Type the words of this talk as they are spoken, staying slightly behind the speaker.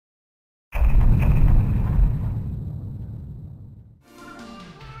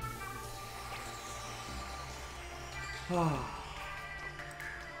Yo.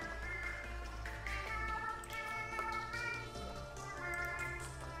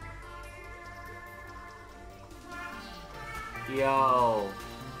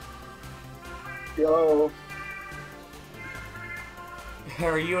 Yo.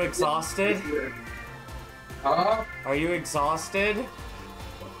 Are you exhausted? Huh? Are you exhausted?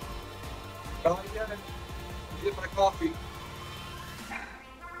 Not yet. Get my coffee.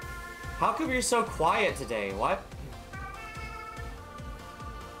 How come you're so quiet today? What?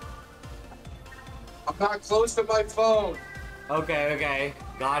 I'm not close to my phone. Okay, okay.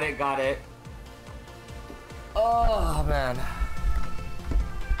 Got it, got it. Oh, man.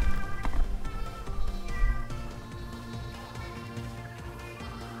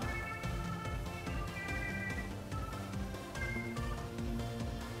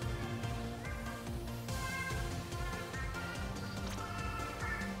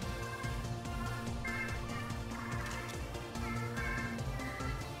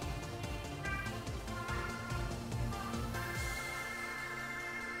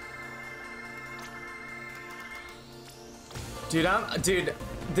 Dude,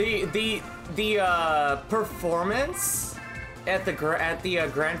 the performance at the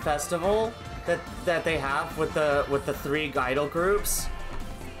Grand Festival that they have with the 3 idol groups,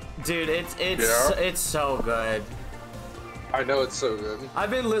 dude, it's so good. I know it's so good.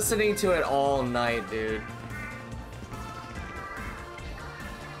 I've been listening to it all night, dude.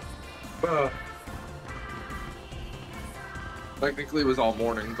 Technically, it was all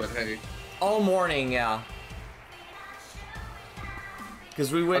morning, but hey. All morning, yeah.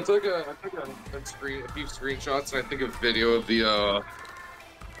 Because we went. I took a few screenshots, and I think a video of the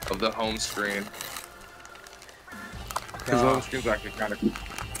home screen. Because the home screen's actually kind of cool.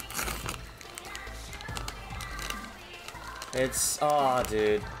 It's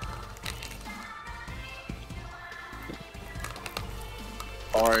dude.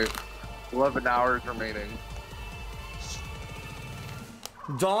 All right, 11 hours remaining.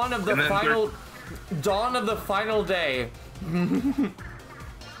 Dawn of the final day.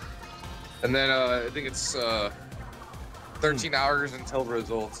 And then I think it's 13 hours until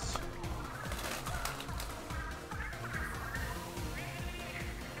results.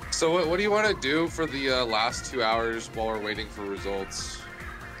 So what do you want to do for the last 2 hours while we're waiting for results?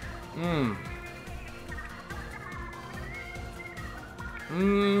 Man,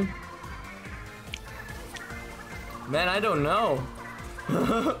 I don't know.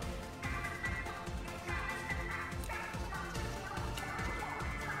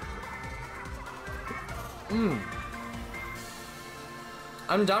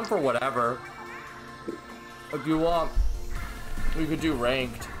 I'm down for whatever. If you want, we could do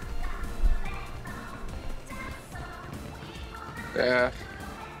ranked. Yeah.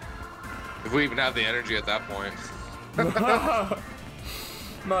 If we even have the energy at that point.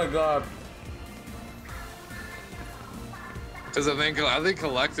 My God. Because I think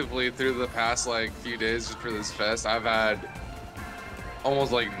collectively through the past like few days just for this fest, I've had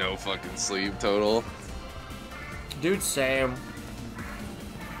almost like no fucking sleep total. Dude, same.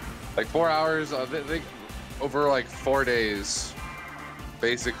 Like 4 hours. I think over like 4 days.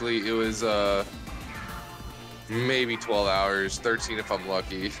 Basically, it was maybe 12 hours, 13 if I'm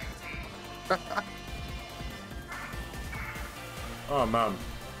lucky. Oh man.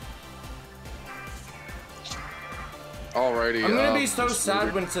 Alrighty. I'm gonna be so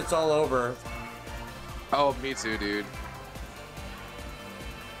sad when it's all over. Oh, me too, dude.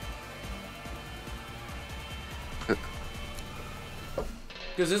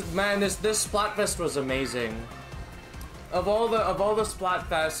 Because this Splatfest was amazing. Of all the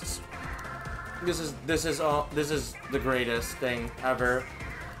Splatfests, this is the greatest thing ever.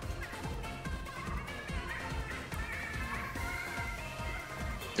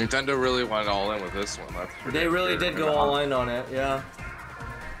 Nintendo really went all in with this one. They really did go all in on it, yeah.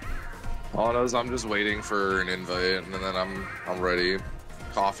 All I know is I'm just waiting for an invite, and then I'm ready.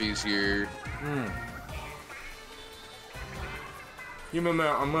 Coffee's here. Give me a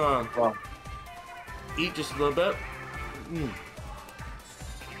minute. I'm gonna eat just a little bit.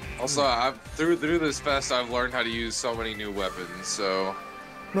 Also, through this fest, I've learned how to use so many new weapons. So.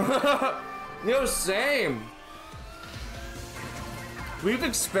 Yo, same. We've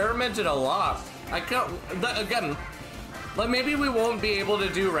experimented a lot. Again, like maybe we won't be able to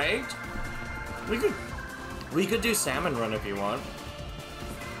do ranked. We could do salmon run if you want.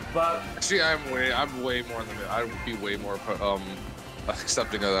 But actually, I'm way more than I would be way more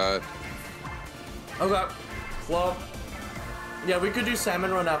accepting of that. Okay. Well, yeah, we could do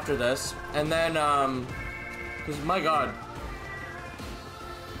salmon run after this, and then because my God.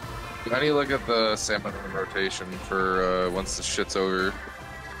 I need to look at the salmon rotation for once the shit's over.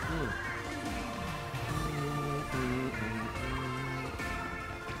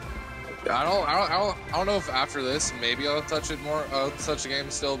 I don't know if after this maybe I'll touch it more. Touch the game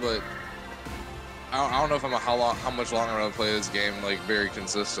still, but I don't know if how much longer I'm gonna play this game like very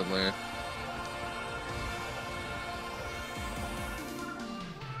consistently.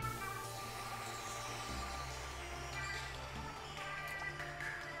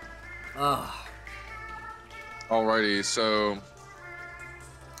 Alrighty, so.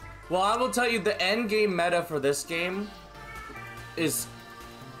 Well, I will tell you the end game meta for this game is,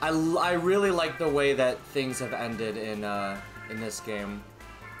 I really like the way that things have ended in this game.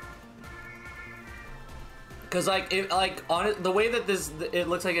 Cause like the way that it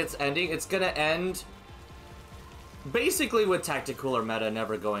looks like it's ending, it's gonna end basically with Tacticooler meta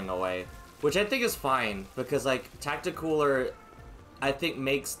never going away, which I think is fine because like Tacticooler, I think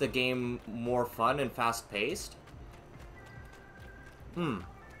makes the game more fun and fast paced. Oh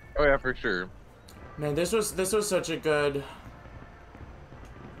yeah, for sure. Man, this was such a good.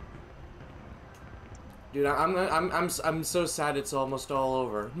 Dude, I'm so sad it's almost all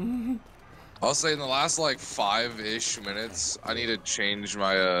over. I'll say in the last like 5-ish minutes, I need to change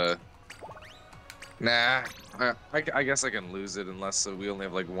my Nah, I guess I can lose it unless we only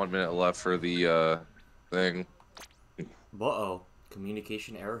have like 1 minute left for the thing. Uh-oh,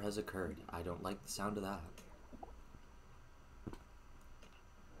 communication error has occurred. I don't like the sound of that.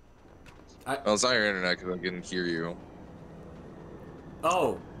 Well, it's not your internet because I can hear you.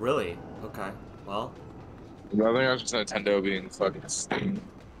 Oh, really? Okay. Well. I think that's just Nintendo being fucking stupid.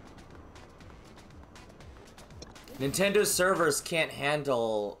 Nintendo's servers can't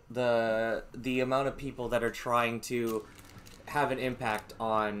handle the amount of people that are trying to have an impact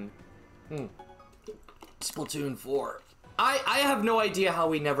on Splatoon 4. I have no idea how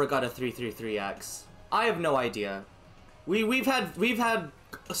we never got a 333X. I have no idea. We've had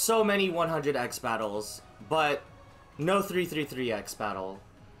so many 100X battles, but no 333X battle.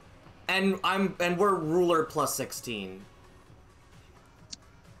 And we're ruler plus 16.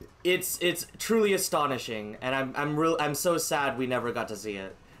 It's truly astonishing, and I'm so sad we never got to see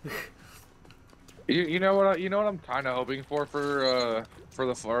it. you know what I'm kind of hoping for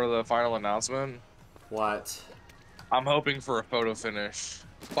the final announcement. What? I'm hoping for a photo finish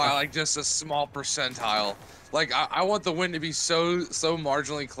by like just a small percentile. Like I want the win to be so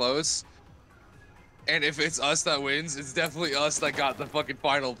marginally close. And if it's us that wins, it's definitely us that got the fucking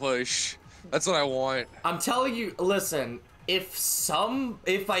final push. That's what I want. I'm telling you, listen, if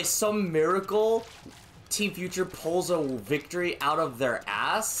by some miracle Team Future pulls a victory out of their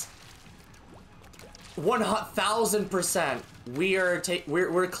ass, 1,000%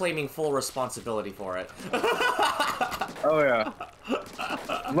 we're claiming full responsibility for it. Oh yeah.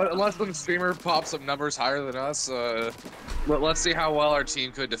 Unless the streamer pops up numbers higher than us, let's see how well our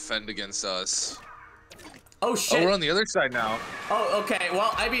team could defend against us. Oh shit! Oh, we're on the other side now. Oh, okay.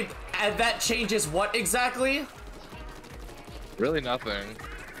 Well, I mean, that changes what exactly? Really nothing.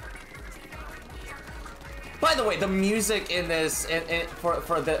 By the way, the music in this,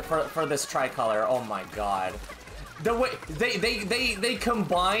 for this tricolor, oh my god, the way they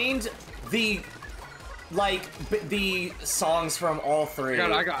combined the the songs from all three.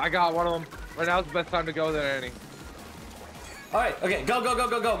 I got one of them. Right now is the best time to go there, Annie. All right, okay, go.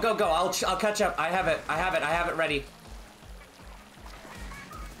 I'll catch up. I have it ready.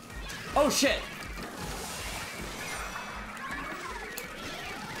 Oh shit!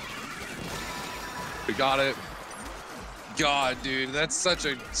 We got it. God, dude, that's such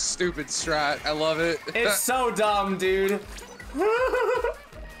a stupid strat. I love it. It's so dumb, dude.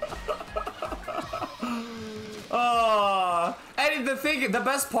 Oh, and the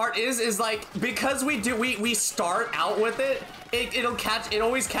best part is like because we start out with it, it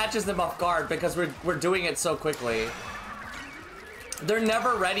always catches them off guard because we're doing it so quickly. They're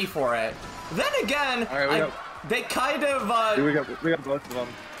never ready for it. Then again, they kind of dude, we got both of them.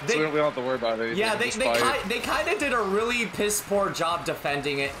 So we don't have to worry about it. Yeah, they kind of did a really piss poor job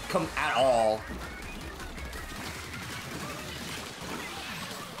defending it at all.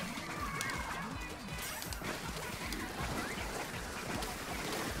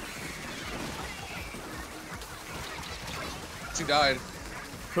 She died.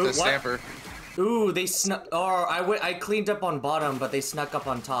 Who? The Stamper. Ooh, they snuck. Oh, I cleaned up on bottom, but they snuck up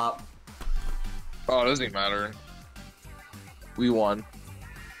on top. Oh, it doesn't even matter. We won.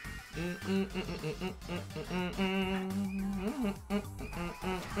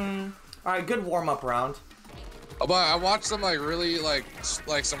 All right, good warm-up round. Oh, but I watched some like really like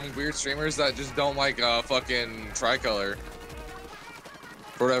some weird streamers that just don't like fucking tricolor.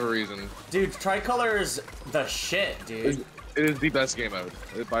 For whatever reason. Dude, Tricolor is the shit, dude. It is the best game mode,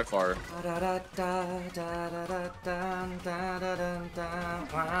 by far.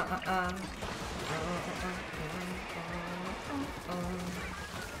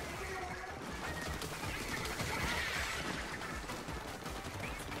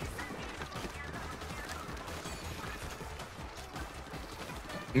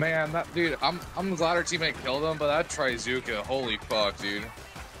 Man, that dude, I'm glad our teammate killed him, but that Trizuka, holy fuck, dude.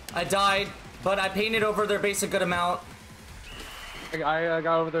 I died, but I painted over their base a good amount. I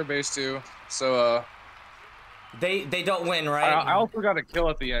got over their base too, so they don't win, right? I also got a kill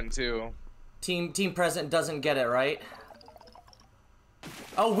at the end too. Team present doesn't get it, right?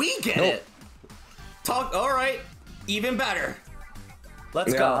 Oh, we get Nope. it. All right, even better.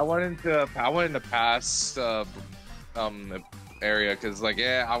 Let's go. I went into pass area because like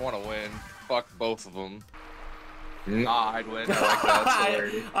I want to win. Fuck both of them. Nah, I'd win. I like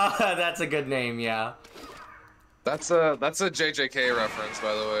that. That's a good name, yeah. That's a JJK reference,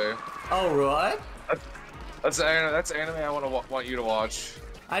 by the way. Oh, what? That's anime I want you to watch.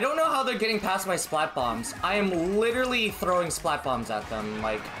 I don't know how they're getting past my splat bombs. I am literally throwing splat bombs at them,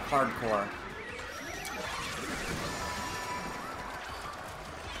 like, hardcore.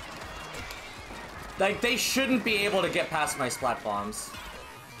 Like, they shouldn't be able to get past my splat bombs.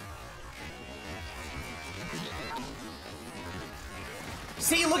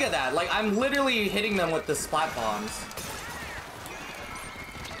 See, look at that. Like, I'm literally hitting them with the splat bombs.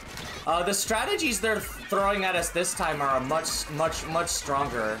 The strategies they're throwing at us this time are much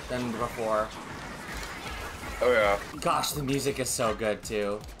stronger than before. Oh, yeah. Gosh, the music is so good,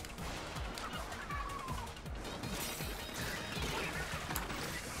 too.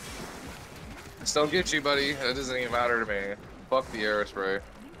 Still get you, buddy. That doesn't even matter to me. Fuck the aerospray.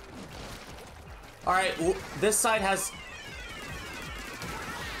 Alright, this side has...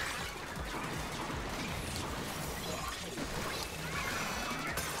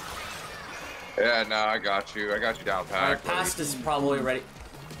 Yeah, no, I got you. I got you down pat. Past is probably ready.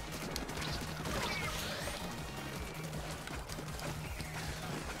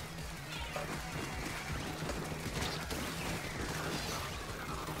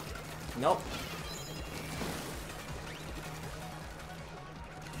 Nope.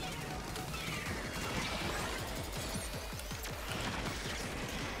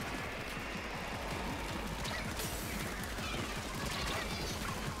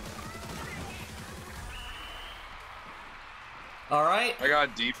 All right. I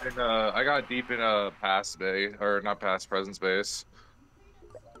got deep in past bay, or not past present space.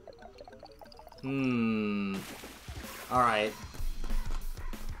 All right.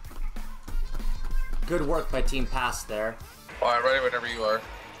 Good work by Team Pass there. Alright, ready whenever you are.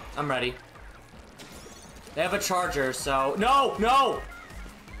 I'm ready. They have a charger, so... No! No!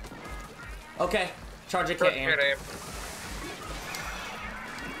 Okay. Charger can't aim.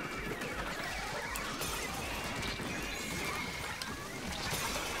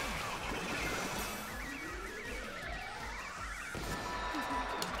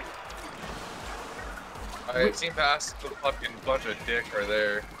 Alright, Team Pass, the fucking bunch of dick are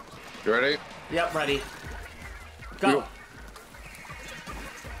there. You ready? Yep, ready. Go!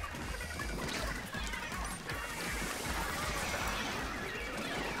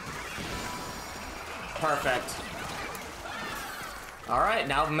 Perfect. Alright,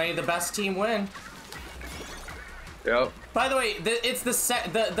 now may the best team win. Yep. By the way, it's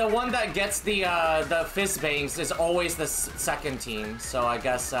the one that gets the fizz bangs is always the second team, so I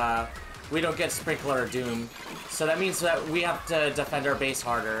guess we don't get Sprinkler or Doom. So that means that we have to defend our base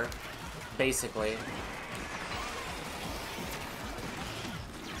harder, basically.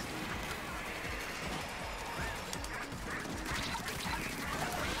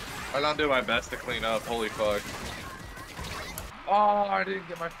 I'm not doing my best to clean up, holy fuck. Oh, I didn't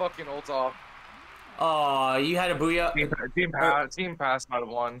get my fucking ult off. Oh, you had a booyah. Team Pass might have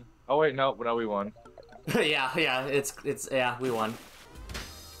won. Oh wait, no, we won. yeah, yeah, we won.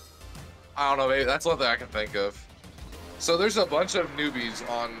 I don't know, maybe that's one thing I can think of. So there's a bunch of newbies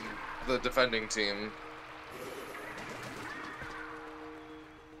on the defending team.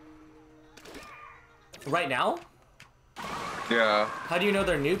 Right now? Yeah. How do you know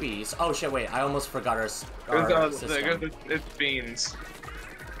they're newbies? Oh shit, wait, I almost forgot our system. It's fiends.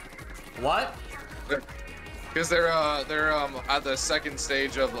 What? Because they're at the second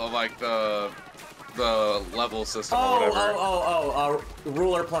stage of like the level system or whatever.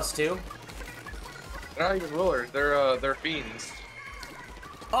 Ruler +2? They're not even rulers, they're fiends.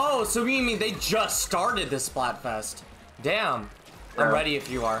 Oh, so you mean they just started this Splatfest? Damn. Yeah. I'm ready if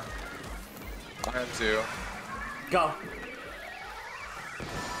you are. I am too. Go.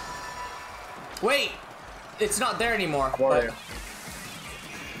 Wait, it's not there anymore. How are you?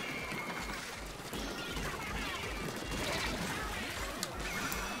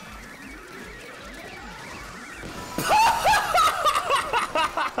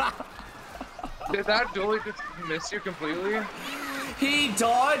 Did that dually just miss you completely? He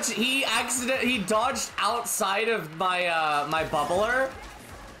dodged. He dodged outside of my my bubbler.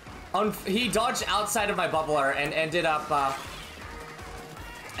 He dodged outside of my bubbler and ended up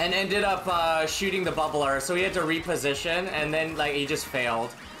shooting the bubbler. So he had to reposition, and then like he just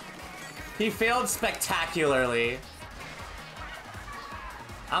failed. He failed spectacularly.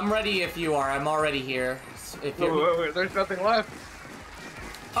 I'm ready if you are. I'm already here. If Wait, there's nothing left.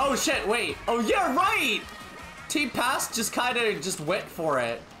 Oh shit! Wait. Oh yeah, right. Team Pass just kind of just went for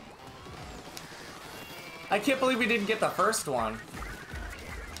it. I can't believe we didn't get the first one.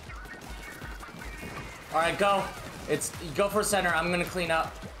 All right, go. Go for center. I'm gonna clean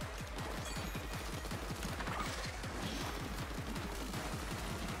up.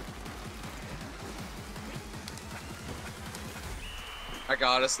 I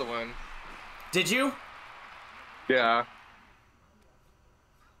got us the win. Did you? Yeah.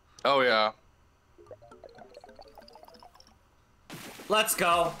 Oh yeah. Let's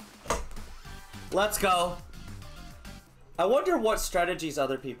go. Let's go. I wonder what strategies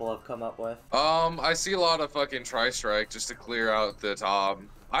other people have come up with. I see a lot of fucking tri-strike just to clear out the top.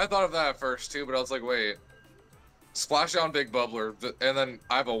 I thought of that at first too, but I was like, wait. Splash down big bubbler, and then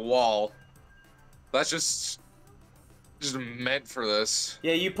I have a wall. That's just meant for this.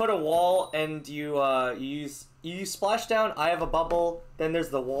 Yeah, you put a wall and you use splash down. I have a bubble. Then there's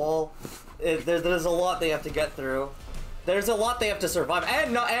the wall. There's a lot they have to get through. There's a lot they have to survive,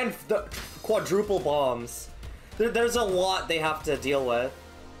 and the quadruple bombs. There's a lot they have to deal with.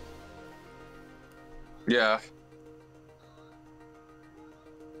 Yeah.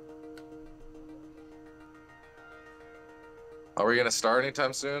 Are we gonna start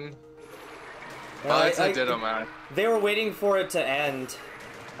anytime soon? Oh, it's a ditto, man. They were waiting for it to end,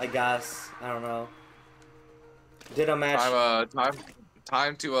 I guess. I don't know. Ditto match.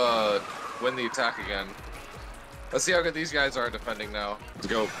 Time to win the attack again. Let's see how good these guys are defending now. Let's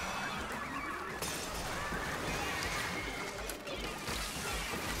go.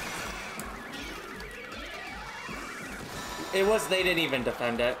 They didn't even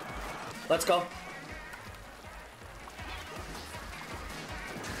defend it. Let's go.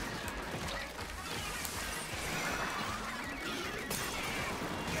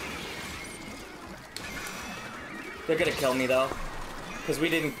 They're gonna kill me though, because we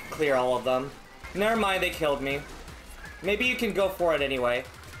didn't clear all of them. Never mind, they killed me. Maybe you can go for it anyway.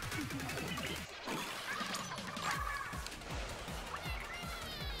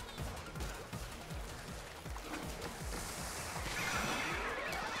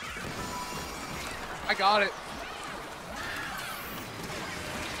 I got it.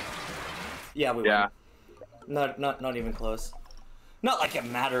 Yeah, we won. Not even close. Not like it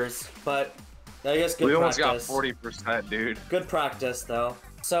matters, but I guess good practice. We almost got 40%, dude. Good practice, though.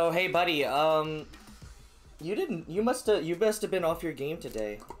 So, hey, buddy, you must have been off your game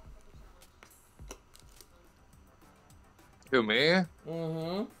today. Who, me?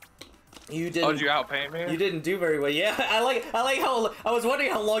 Mm-hmm. You didn't. Oh, did you outpaint me? You didn't do very well. Yeah, I like how I was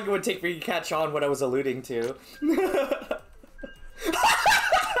wondering how long it would take for you to catch on what I was alluding to.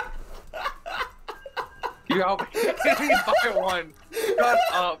 You outpainted me by one. Shut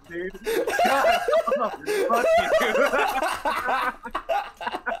up, dude. Shut up. Fuck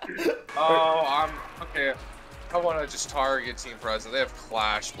you. Oh, I'm okay. I want to just target Team President. They have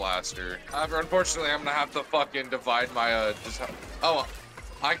Clash Blaster. Unfortunately, I'm gonna have to fucking divide my Oh,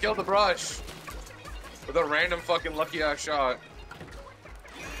 I killed the brush with a random fucking lucky ass shot.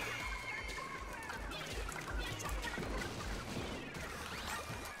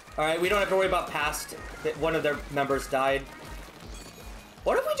 All right, we don't have to worry about past that one of their members died.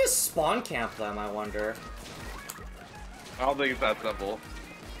 What if we just spawn camp them, I wonder? I don't think it's that simple.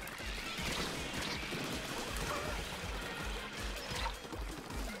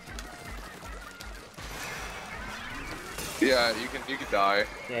 Yeah, you can die.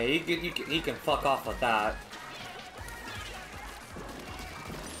 Yeah, you can fuck off with that.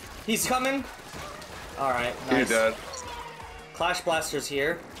 He's coming. All right, nice. You're dead. Clash Blaster's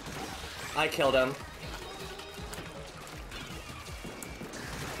here. I killed him.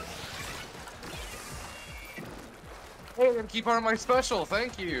 Hey, I'm gonna keep on my special.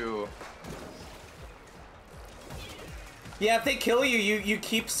 Thank you. Yeah, if they kill you, you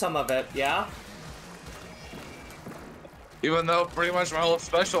keep some of it. Yeah. Even though pretty much my whole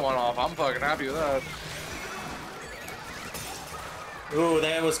special went off, I'm fucking happy with that. Ooh,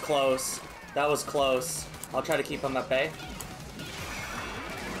 that was close. That was close. I'll try to keep him at bay.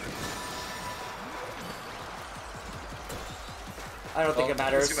 I don't think it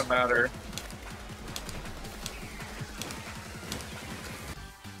matters. It's gonna matter.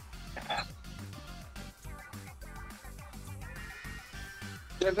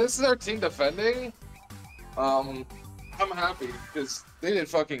 Yeah, this is our team defending. I'm happy because they did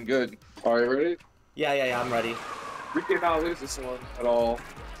fucking good. All right, ready? Yeah, I'm ready. We cannot lose this one at all.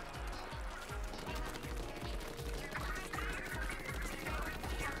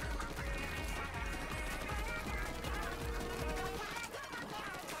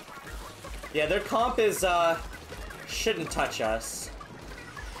 Yeah, their comp is, shouldn't touch us.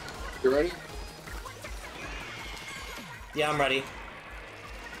 You ready? Yeah, I'm ready.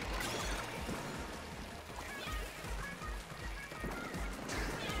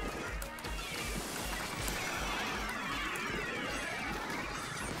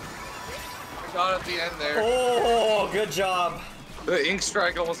 Got at the end there. Oh, good job. The ink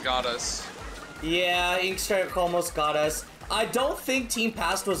strike almost got us. Yeah, Ink Strike almost got us. I don't think Team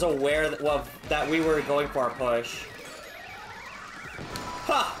Past was aware that, well, that we were going for a push.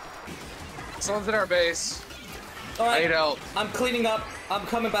 Ha! Someone's in our base. Alright, I need help. I'm cleaning up. I'm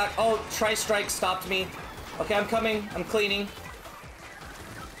coming back. Oh, Tri-Strike stopped me. Okay, I'm coming. I'm cleaning.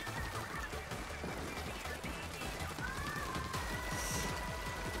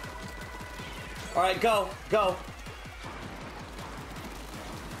 Alright, go. Go.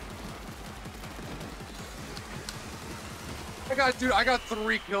 I got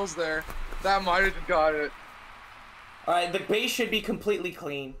 3 kills there. That might have got it. Alright, the base should be completely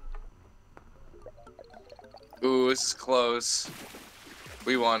clean. Ooh, this is close.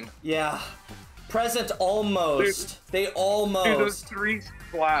 We won. Yeah. Present almost. Dude, They almost. Dude, those 3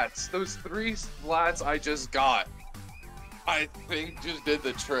 splats. Those 3 splats I just got, I think just did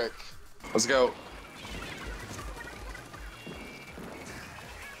the trick. Let's go.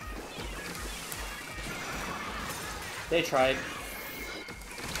 They tried.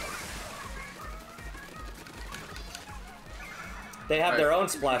 They have their own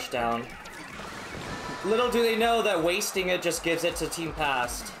splashdown. Little do they know that wasting it just gives it to Team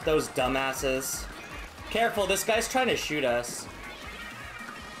Past. Those dumbasses. Careful, this guy's trying to shoot us.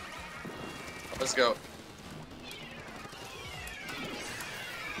 Let's go.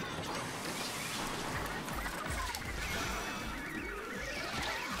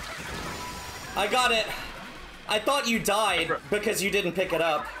 I got it. I thought you died because you didn't pick it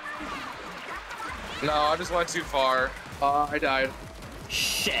up. No, I just went too far. I died.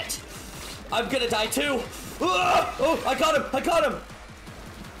 Shit. I'm gonna die too. Ah! Oh, I got him. I got him.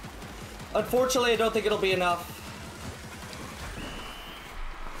 Unfortunately, I don't think it'll be enough.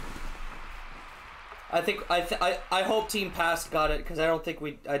 I hope Team Past got it because I don't think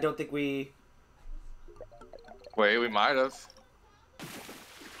we. Wait, we might have.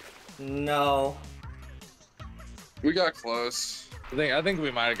 No. We got close. I think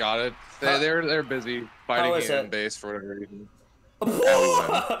we might have got it. They're busy fighting is in it? base for whatever reason.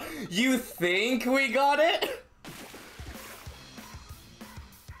 You think we got it?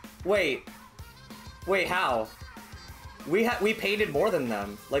 Wait, how? We painted more than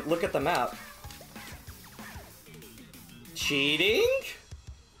them. Like, look at the map. Cheating?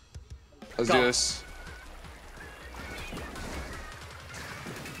 Let's Go. do this.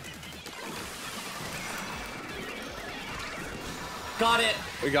 Got it.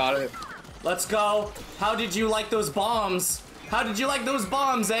 We got it. Let's go. How did you like those bombs? How did you like those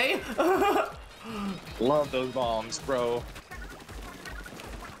bombs, eh? Love those bombs, bro.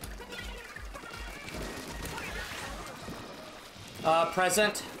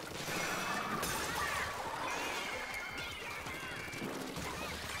 Present.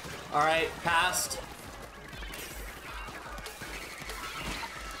 Alright, passed.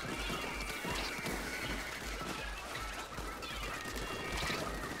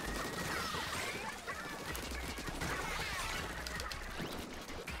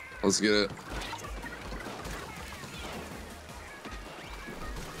 Let's get it.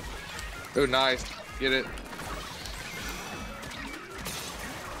 Oh, nice. Get it.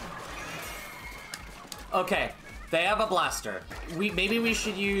 Okay, they have a blaster. Maybe we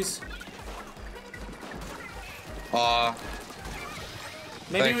should use.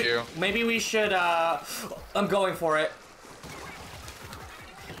 Thank you. Maybe we should. I'm going for it.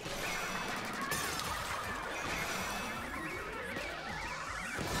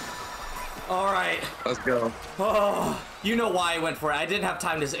 All right. Let's go. Oh, you know why I went for it. I didn't have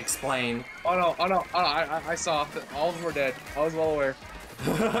time to explain. Oh no! I saw all of them were dead. I was well aware.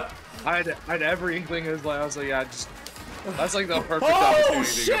 I had every inkling. It was like I was like, yeah, just that's like the perfect opportunity to go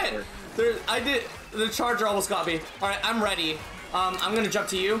shit! for it. I did. The charger almost got me. All right, I'm ready. I'm gonna jump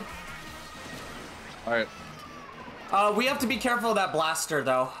to you. All right. We have to be careful of that blaster,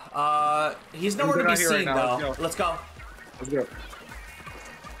 though. He's nowhere to be seen, though. Let's go. Let's go.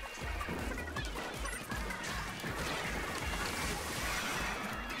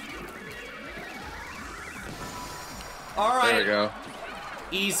 All right. There we go.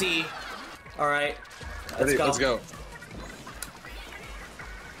 Easy. All right. Let's go. Let's go.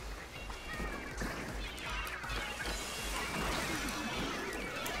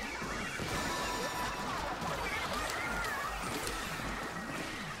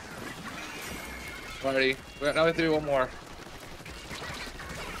 Alrighty. Now we have to do one more.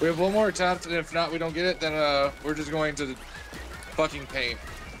 We have one more attempt, and if not, we don't get it, then we're just going to fucking paint.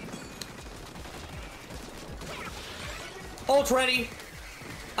 Ult ready.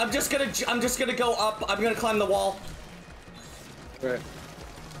 I'm just gonna go up. I'm gonna climb the wall. Right.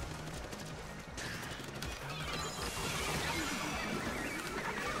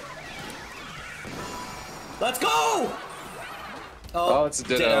 Let's go! Oh, it's a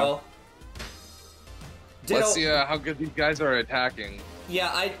ditto. Ditto. Let's see how good these guys are attacking.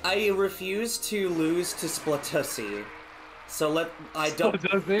 Yeah, I refuse to lose to Splatoon. So I don't.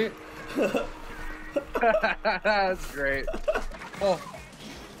 Splatoon? That's great. Oh.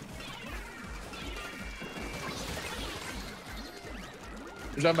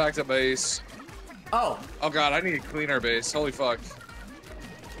 Jump back to base. Oh. Oh god, I need to clean our base. Holy fuck.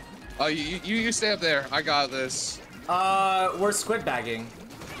 Oh, you stay up there. I got this. We're squid bagging.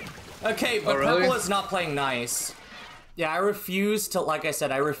 Okay, but really? purple is not playing nice. Yeah, I refuse to, like I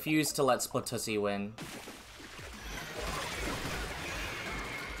said, I refuse to let Splatoon win.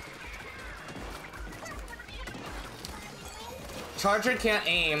 Charger can't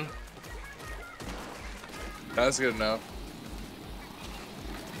aim. That's good enough.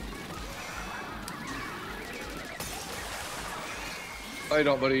 How you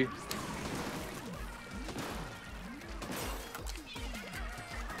doing, buddy?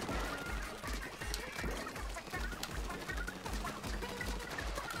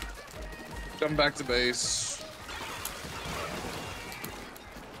 Jump back to base.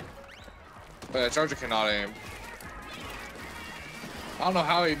 Oh, yeah, Charger cannot aim. I don't know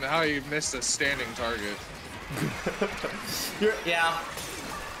how he missed a standing target. Yeah.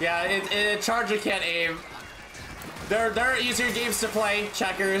 Charger can't aim. There are easier games to play.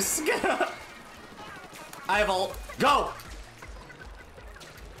 Checkers. I have ult. Go.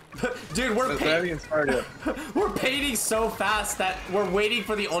 Dude, we're painting so fast that we're waiting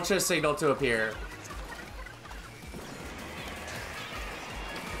for the ultra signal to appear.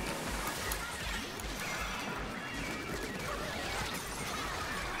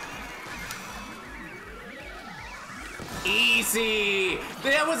 Easy.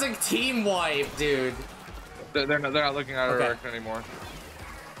 That was a team wipe, dude. They're not looking at our direction anymore.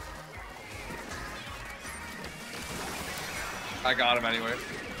 I got him anyway.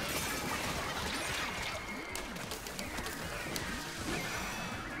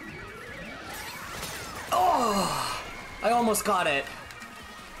 Oh, I almost got it.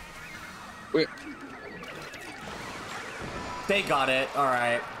 Wait. They got it. All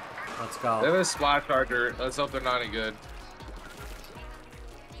right, let's go. They have a splat charger. Let's hope they're not any good.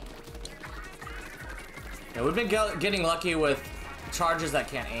 Yeah, we've been getting lucky with chargers that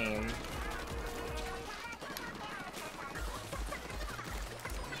can't aim.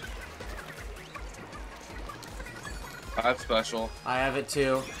 That's special. I have it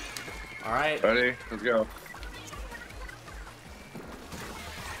too. All right. Ready? Let's go.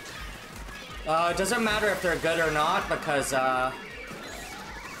 It doesn't matter if they're good or not because I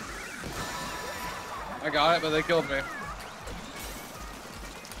got it, but they killed me.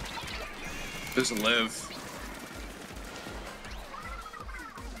 Just live.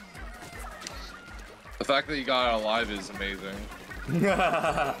 The fact that you got it alive is amazing.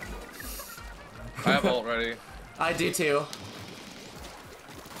 I have ult ready. I do too.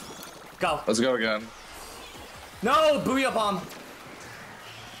 Go. Let's go again. No, booyah bomb.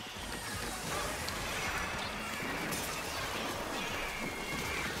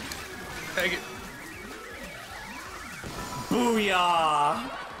 Take it. Booyah.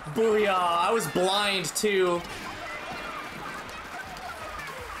 Booyah. I was blind too.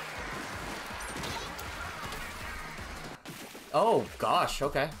 Oh gosh,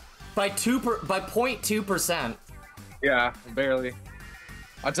 okay. By 0.2%. Yeah, barely.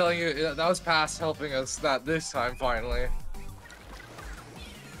 I'm telling you, that was past helping us that this time finally.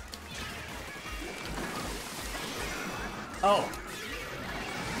 Oh.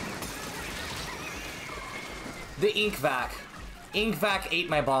 The ink vac. Inkvac ate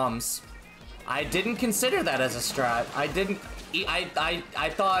my bombs. I didn't consider that as a strat. I didn't. I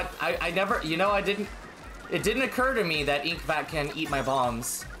thought I never. You know, I didn't. It didn't occur to me that Inkvac can eat my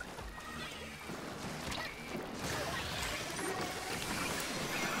bombs.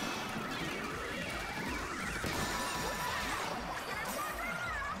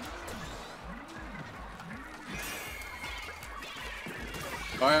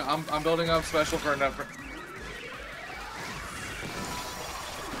 Alright, I'm building up special for enough.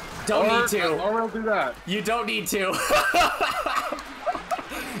 Don't need to. Or we'll do that. You don't need to.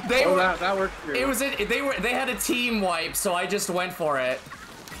 That worked too. It was they had a team wipe, so I just went for it.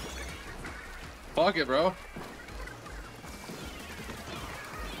 Fuck it, bro.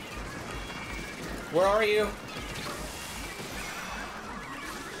 Where are you?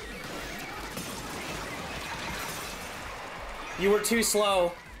 You were too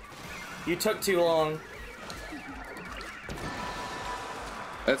slow. You took too long.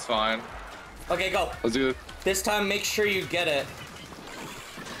 That's fine. Okay, go. Let's do it. This time, make sure you get it.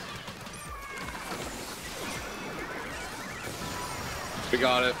 We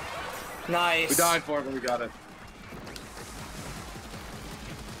got it. Nice. We died for it, but we got it.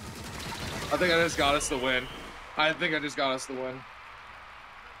 I think I just got us the win.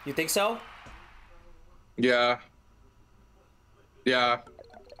 You think so? Yeah. Yeah.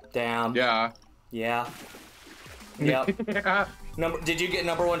 Damn. Yeah. Yeah. Yep. Yeah. Did you get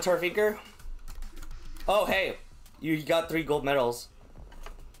 #1 Turf Eater? Oh, hey. You got 3 gold medals.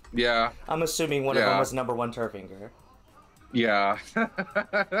 Yeah. I'm assuming one of them was #1 Turf Eater. Yeah.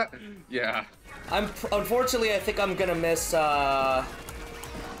 Yeah. Unfortunately, I think I'm gonna miss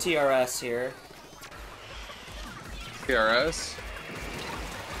TRS here. TRS?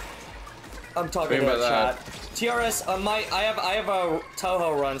 I'm talking about chat. TRS, I have a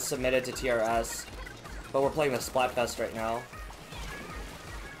Toho run submitted to TRS, but we're playing the Splatfest right now.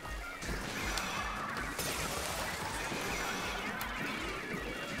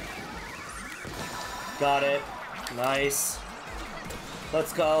 Got it. Nice.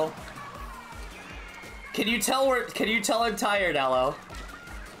 Let's go. Can you tell I'm tired, Aloe?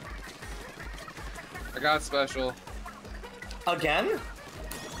 I got special. Again?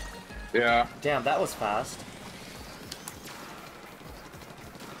 Yeah. Damn, that was fast.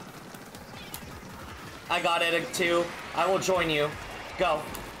 I got it too. I will join you. Go.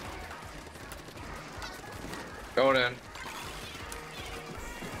 Going in.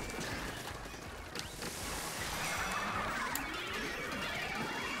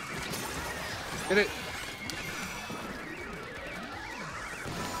 Hit it.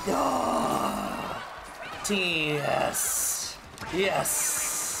 Yes.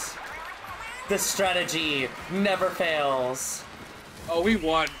 Yes. This strategy never fails. Oh, we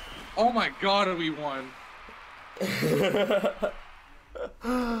won. Oh my god, we won.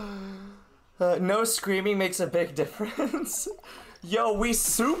 No screaming makes a big difference. Yo, we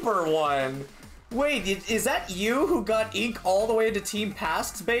super won. Wait, is that you who got ink all the way to Team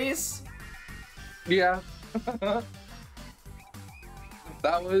Past's base? Yeah.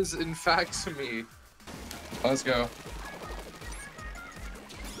 That was, in fact, me. Let's go.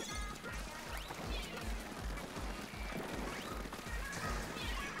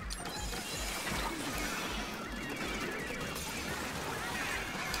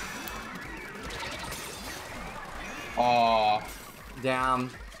 Aww. Damn.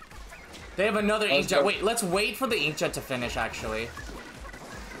 They have another inkjet. Wait, let's wait for the inkjet to finish, actually.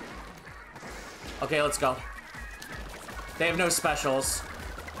 Okay, let's go. They have no specials.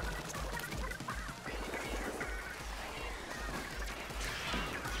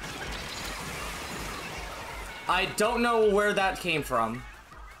 I don't know where that came from.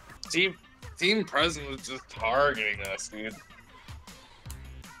 Team President was just targeting us, dude.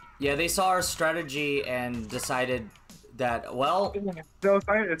 Yeah, they saw our strategy and decided that, well... No, it's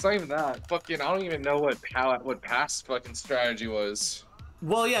not even that. Fucking, I don't even know what past fucking strategy was.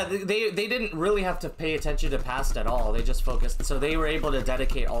 Well, yeah, they didn't really have to pay attention to past at all. They just focused, so they were able to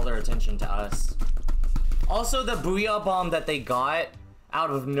dedicate all their attention to us. Also, the Booyah Bomb that they got out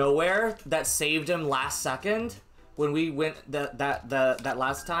of nowhere that saved him last second when we went that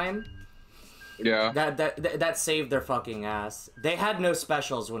last time. Yeah. That saved their fucking ass. They had no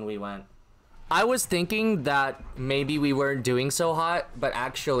specials when we went. I was thinking that maybe we weren't doing so hot, but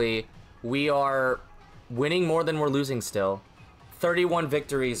actually we are winning more than we're losing still. 31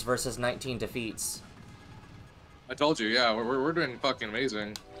 victories versus 19 defeats. I told you, yeah, we're doing fucking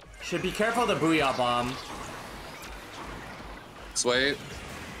amazing. Should be careful of the Booyah Bomb. Sweet.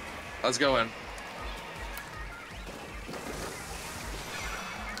 Let's go in.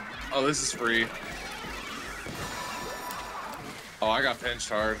 Oh, this is free. Oh, I got pinched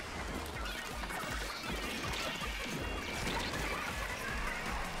hard.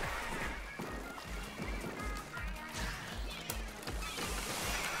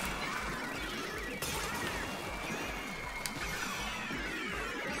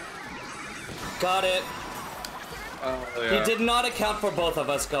 Got it. Yeah. He did not account for both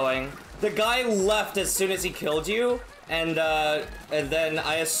of us going. The guy left as soon as he killed you, and then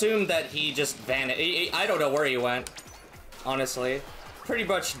I assumed that he just vanished. I don't know where he went, honestly. Pretty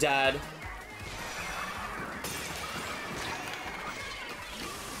much dead.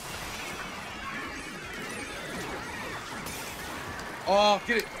 Oh,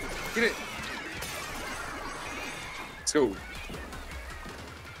 get it! Get it! Let's go.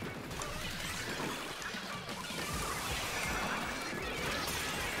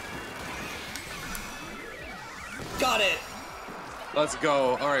 Got it! Let's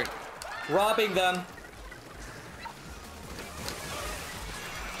go. All right. Robbing them.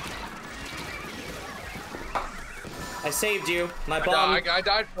 I saved you. My bomb. I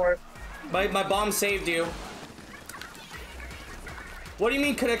died for it. My bomb saved you. What do you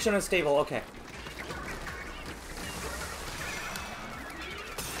mean connection unstable? Okay.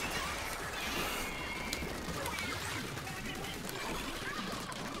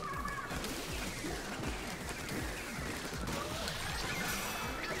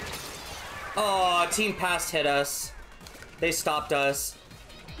 Oh, Team Past hit us. They stopped us.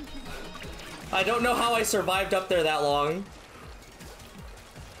 I don't know how I survived up there that long.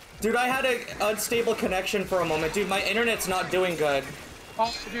 Dude, I had an unstable connection for a moment. Dude, my internet's not doing good.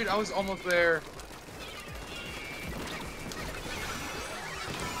 Oh, dude, I was almost there.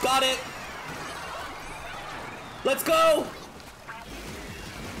 Got it! Let's go!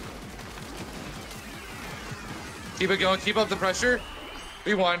 Keep it going. Keep up the pressure.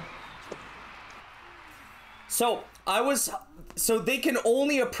 We won. So they can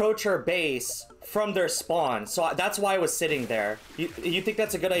only approach our base from their spawn. So that's why I was sitting there. You think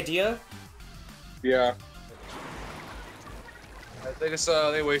that's a good idea? Yeah. They just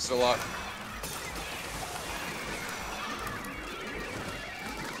they wasted a lot.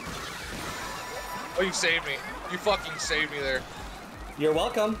 Oh, you saved me. You fucking saved me there. You're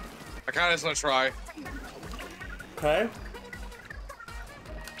welcome. I kind of just want to try. Okay.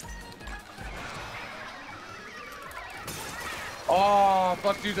 Oh,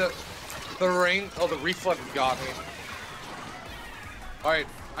 fuck, dude, the rain, oh, the reflux got me. All right,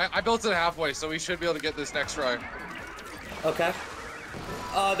 I built it halfway, so we should be able to get this next try. Okay.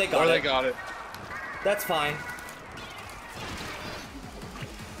 They got it. They got it. That's fine.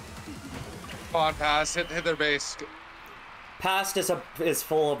 Come on, pass, hit their base. Past is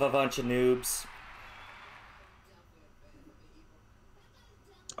full of a bunch of noobs.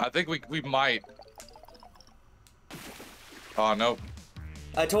 I think we might. Oh, nope.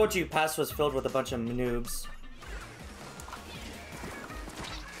 I told you Past was filled with a bunch of noobs.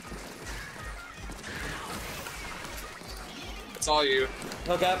 It's all you.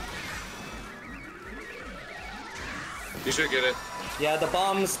 Okay. You should get it. Yeah, the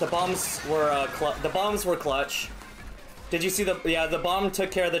bombs were clutch. Did you see the bomb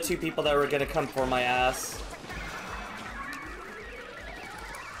took care of the two people that were gonna come for my ass.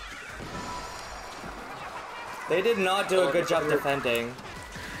 They did not do a good job defending.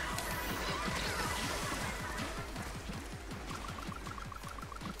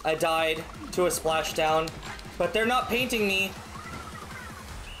 I died to a splashdown, but they're not painting me.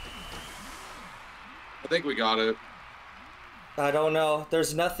 I think we got it. I don't know.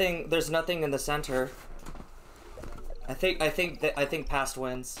 There's nothing in the center. I think Past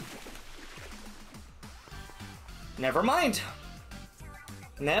wins. Never mind.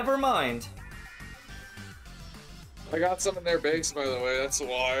 Never mind. I got some in their base, by the way. That's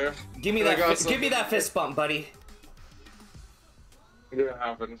why. Give me that. Give me that fist bump, buddy. It didn't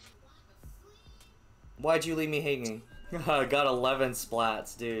happen. Why'd you leave me hanging? I got 11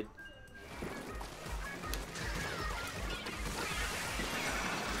 splats, dude.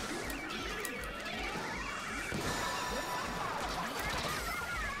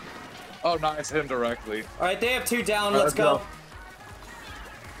 Oh, nice. Hit him directly. All right, they have 2 down. Let's go.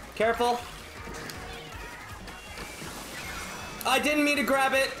 Careful. I didn't mean to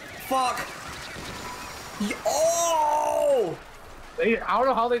grab it. Fuck. Oh! I don't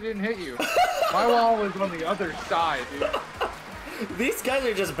know how they didn't hit you. My wall was on the other side, dude. These guys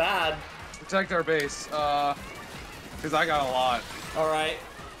are just bad. Protect our base, because I got a lot. All right.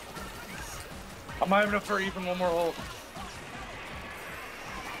 I might have enough for even one more ult.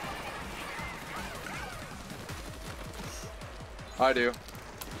 I do.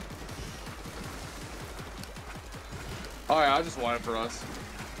 Oh yeah, I just won it for us.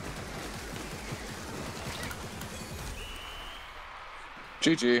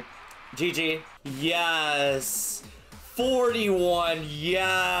 GG. GG. Yes. 41.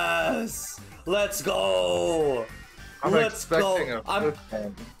 Yes. Let's go. Let's go.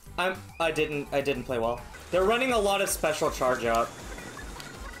 I didn't play well. They're running a lot of special charge out.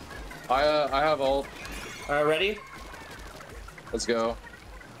 I have ult. Alright, ready? Let's go.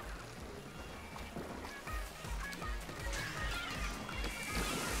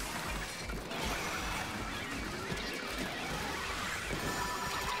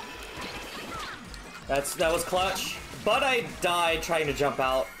 That was clutch, but I died trying to jump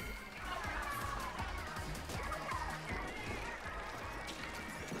out.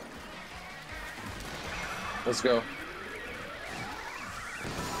 Let's go.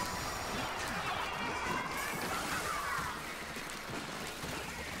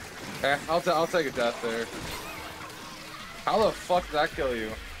 Okay, I'll take a death there. How the fuck did that kill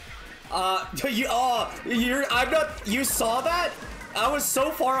you? You saw that? I was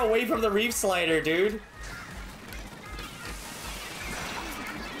so far away from the reef slider, dude.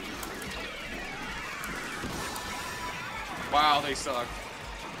 Wow, they suck.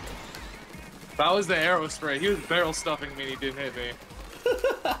 That was the arrow spray. He was barrel stuffing me and he didn't hit me.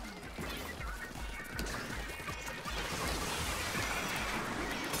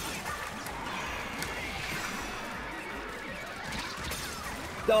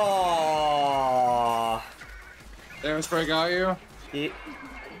 Aww. Arrow spray got you?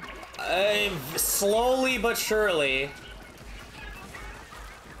 Slowly but surely.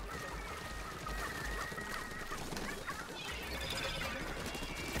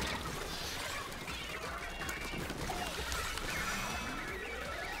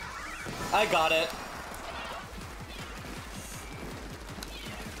 I got it.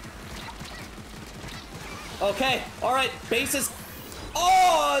 Okay, alright, base is...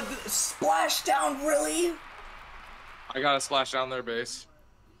 Oh, splash down, really? I got a splash down their base.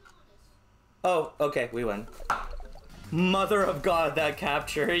 Oh, okay, we win. Mother of God, that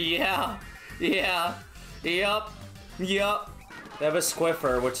capture, yeah. Yeah, yup. They have a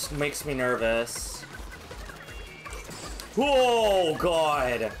squiffer, which makes me nervous. Oh,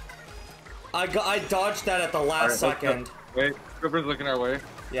 God. I dodged that at the last second. Wait, Squiffer's looking our way.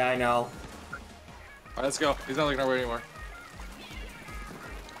 Yeah, I know. Alright, let's go. He's not looking our way anymore.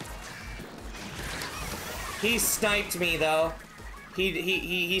 He sniped me though.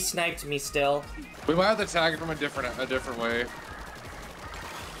 He sniped me still. We might have to tag it from a different way.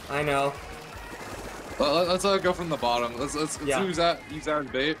 I know. Let's go from the bottom. Let's use that as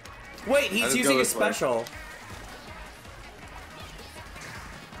bait. Wait, he's using a special.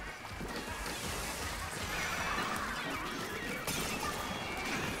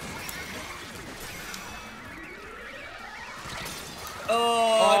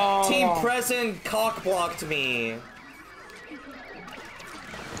 Oh, Team Present cock blocked me.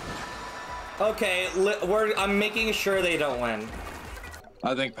 Okay, I'm making sure they don't win.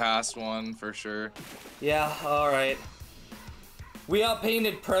 I think past one for sure. Yeah, alright. We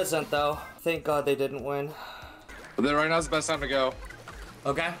outpainted Present though. Thank God they didn't win. But then right now's the best time to go.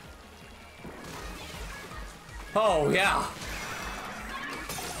 Okay. Oh, yeah.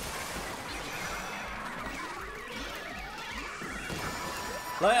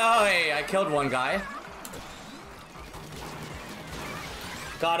 Oh, hey, I killed one guy.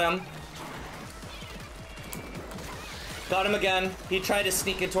 Got him. Got him again. He tried to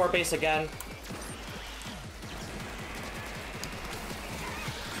sneak into our base again.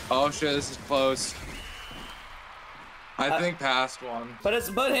 Oh shit, this is close. I think past one. But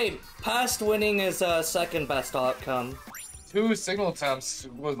hey, past winning is second best outcome. 2 signal attempts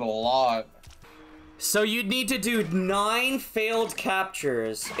was a lot. So you'd need to do 9 failed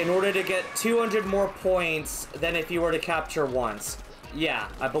captures in order to get 200 more points than if you were to capture once. Yeah,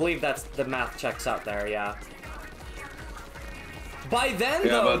 I believe that's the math checks out there, yeah. By then,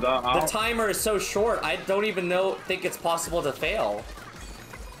 though, the timer is so short, I don't even think it's possible to fail.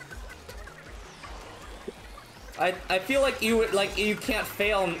 I feel like you can't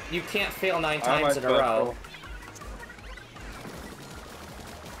fail 9 times in a row.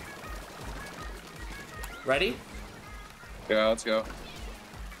 Ready? Yeah, let's go.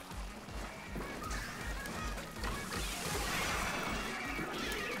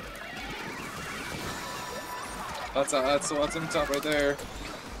 That's what's in top right there.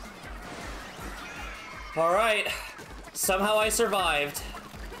 All right. Somehow I survived.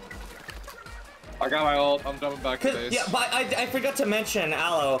 I got my ult. I'm jumping back to base. Yeah, but I forgot to mention,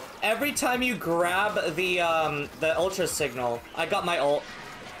 Aloe. Every time you grab the ultra signal, I got my ult.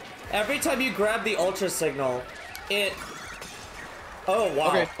 Every time you grab the ultra signal, it Oh, wow.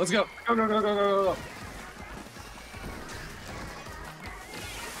 Okay, let's go. Go, go, go, go, go, go.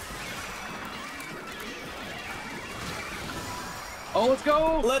 Oh, let's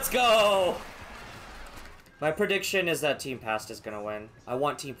go! Let's go! My prediction is that Team Past is gonna win. I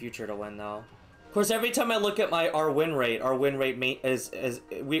want Team Future to win, though. Of course, every time I look at our win rate is our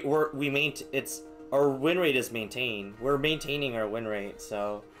win rate is maintained. We're maintaining our win rate,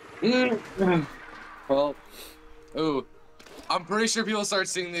 so. Well, ooh, I'm pretty sure people start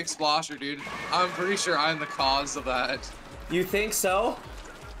seeing the explosion, dude. I'm pretty sure I'm the cause of that. You think so?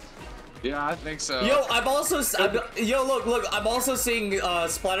 Yeah, I think so. Yo, I'm also look, I'm also seeing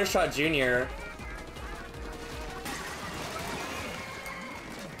Splattershot Jr.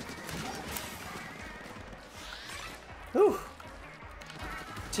 Whew.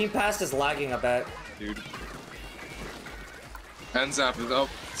 Team Past is lagging a bit. Dude. NZAP is up,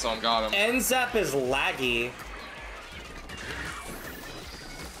 someone got him. NZAP is laggy.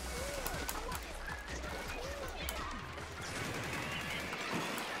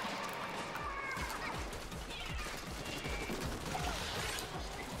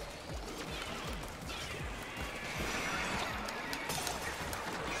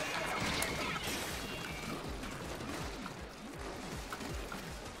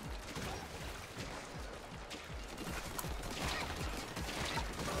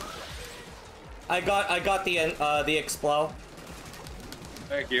 I got the explo.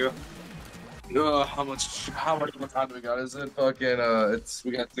 Thank you. How much more time do we got? Is it fucking,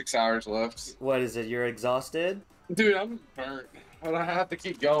 we got 6 hours left. What is it, you're exhausted? Dude, I'm burnt. But I have to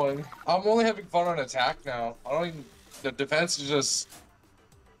keep going. I'm only having fun on attack now. I don't even, the defense is just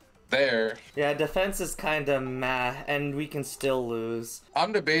there. Yeah, defense is kinda meh, and we can still lose.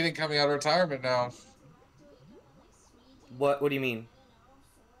 I'm debating coming out of retirement now. What do you mean?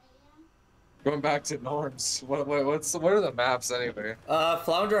 Going back to norms. What are the maps anyway?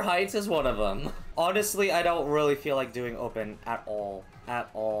 Flounder Heights is one of them. Honestly, I don't really feel like doing open at all.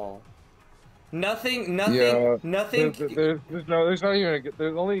 At all. Nothing. Yeah, nothing. There's not even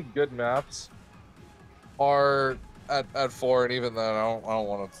there's only good maps are at 4, and even then I don't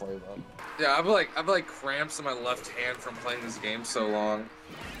want to play them. Yeah, I've like cramps in my left hand from playing this game so long.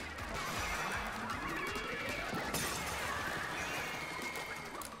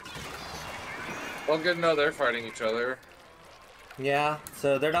 Well, good to know they're fighting each other. Yeah,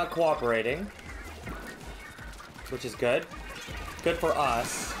 so they're not cooperating, which is good. Good for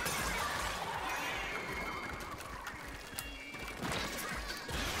us.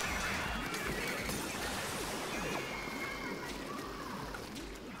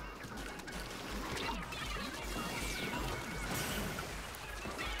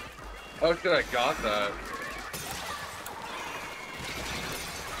 Oh shit, I got that.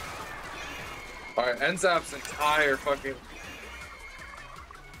 Alright, NZAP's entire fucking...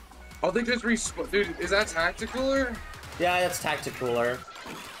 Oh, they just Dude, is that Tacticooler? Yeah, that's Tacticooler.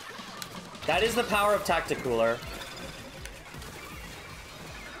 That is the power of Tacticooler.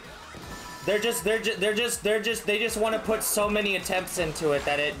 They just want to put so many attempts into it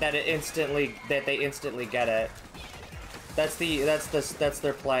that they instantly get it. That's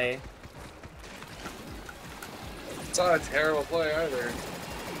their play. It's not a terrible play either.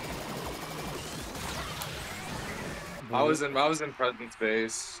 I was in present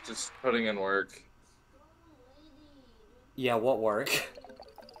space, just putting in work. Yeah, what work?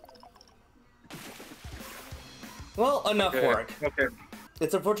 Well, enough work. Okay.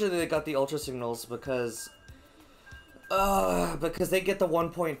 It's unfortunate they got the ultra signals because they get the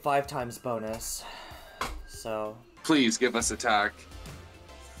 1.5 times bonus. So. Please give us attack.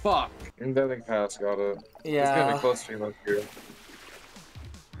 Fuck. And I think Pass got it. Yeah. It's getting close to me here.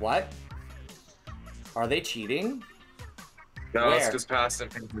 What? Are they cheating? No, it's just Pass and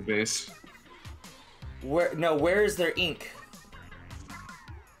Paper Base. Where is their ink?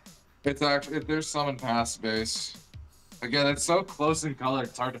 It's actually, there's some in Pass Base. Again, it's so close in color,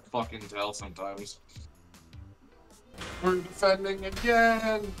 it's hard to fucking tell sometimes. We're defending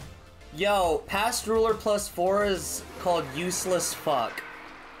again! Yo, Past Ruler +4 is called Useless Fuck.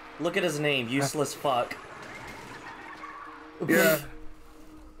 Look at his name, Useless Fuck. Yeah.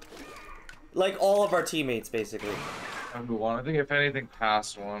 Like all of our teammates, basically. I think if anything,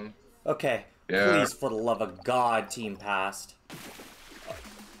 Past one. Okay. Yeah. Please, for the love of God, Team Past.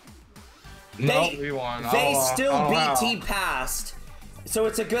 No, we won. They still beat Team Past, so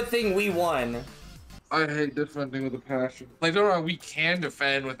it's a good thing we won. I hate defending with a passion. Like, don't know, we can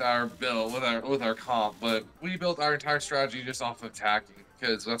defend with our build, with our comp, but we built our entire strategy just off of attacking,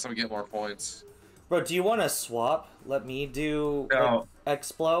 because that's how we get more points. Bro, do you want to swap? Let me do no.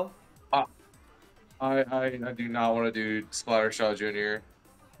 Explo. I do not want to do Splattershot Jr.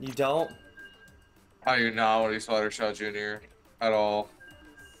 You don't? I do not want to do Splattershot Jr. at all.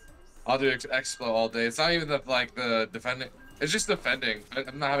 I'll do Explo all day. It's not even the defending. It's just defending.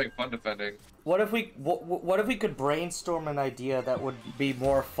 I'm not having fun defending. What if we could brainstorm an idea that would be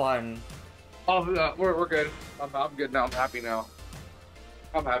more fun? Oh, we're good. I'm good now. I'm happy now.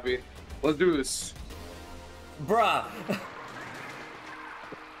 I'm happy. Let's do this. Bruh.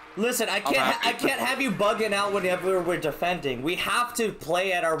 Listen, I can't have you bugging out whenever we're defending. We have to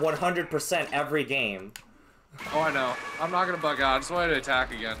play at our 100% every game. Oh, I know. I'm not gonna bug out. I just wanted to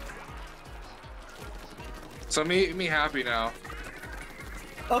attack again. So me happy now.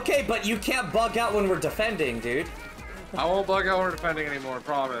 Okay, but you can't bug out when we're defending, dude. I won't bug out when we're defending anymore,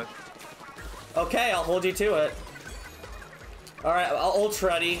 promise. Okay, I'll hold you to it. Alright, ult's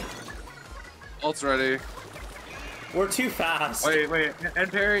ready. Ult's ready. We're too fast. Wait. End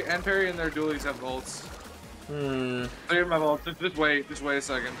parry and their dualies have ults. Clear my ult. Just wait a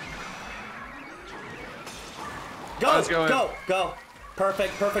second. Go! Let's go. Go!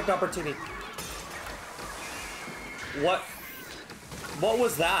 Perfect opportunity. What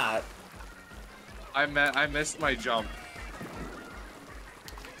was that? I missed my jump.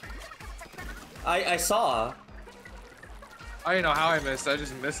 I saw. I don't know how I missed. I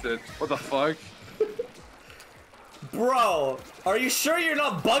just missed it. What the fuck? Bro, are you sure you're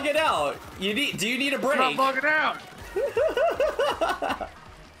not bugging out? Do you need a break? I'm not bugging out.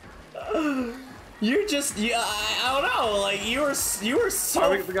 You're just I don't know. Like you were so.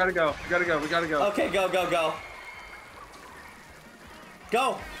 Right, we gotta go. We gotta go. Okay, go.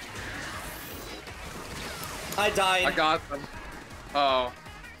 Go. I died. I got them. Oh.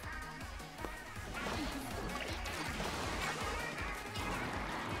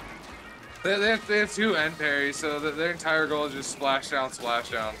 They have two end parries, so their entire goal is just splash down.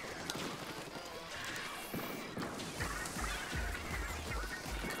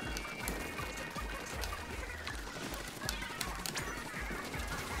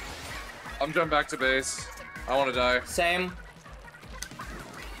 I'm jumping back to base. I want to die. Same.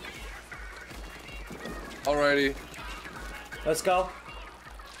 Alrighty. Let's go.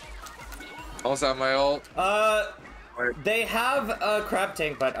 Almost have my ult. Wait. They have a crab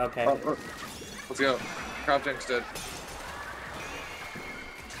tank, but okay. Oh. Let's go. Crab tank's dead.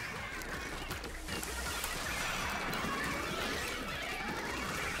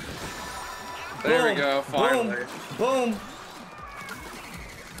 There we go, finally. Boom.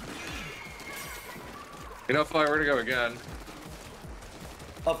 You know, Fly, we're gonna go again.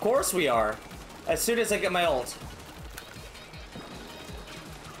 Of course we are. As soon as I get my ult.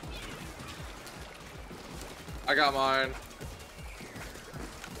 I got mine.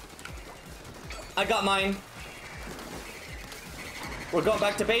 I got mine. We're going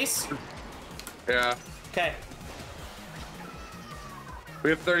back to base? Yeah. Okay.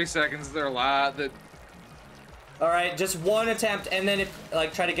 We have 30 seconds. They're lot that. Alright, just one attempt, and then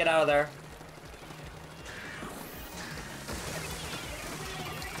try to get out of there.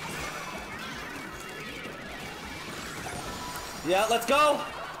 Yeah, let's go!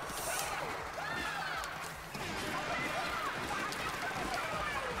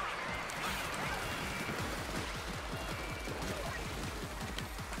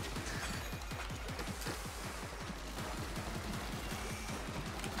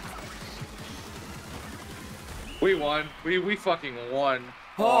 We won. We fucking won.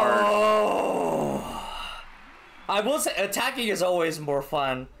 Hard. Oh. I will say, attacking is always more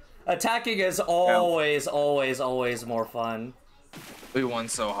fun. Attacking is always more fun. We won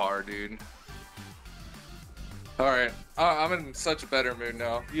so hard, dude. Alright. I'm in such a better mood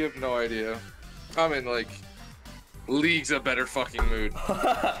now. You have no idea. I'm in, like, leagues of better fucking mood.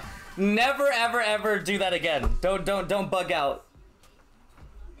 Never, ever do that again. Don't bug out.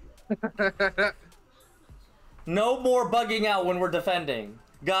 No more bugging out when we're defending.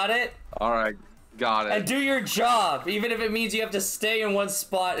 Got it? Alright, got it. And do your job, even if it means you have to stay in one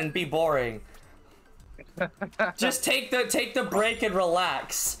spot and be boring. Just take the break and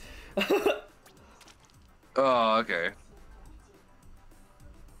relax. Oh, okay.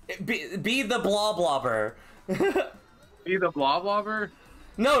 Be the bloblobber. Be the bloblobber?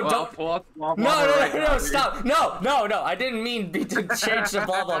 No, well, don't. Pull up the bloblobber No, stop. No. I didn't mean to change the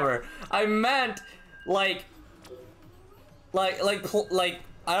bloblobber. I meant like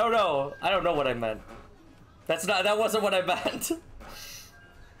I don't know. I don't know what I meant. That wasn't what I meant.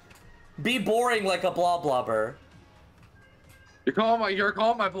 Be boring like a bloblobber. You're calling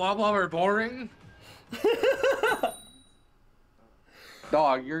my bloblobber boring?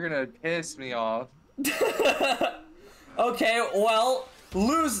 Dog, you're gonna piss me off. Okay, well,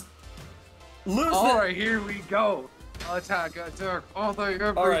 lose. lose All right, here we go. Attack. Oh,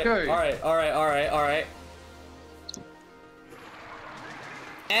 you're all right, okay. all right.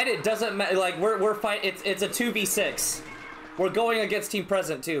 And it doesn't matter. Like we're fighting. It's a 2v6. We're going against Team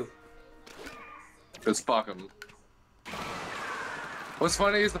Present too. Just fuck them. What's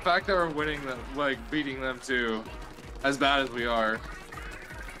funny is the fact that we're winning them, like beating them too, as bad as we are.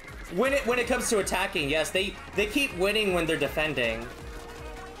 When it comes to attacking, yes, they keep winning when they're defending,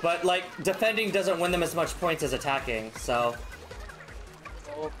 but like defending doesn't win them as much points as attacking. So,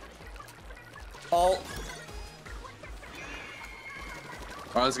 all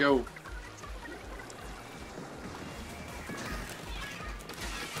right, let's go.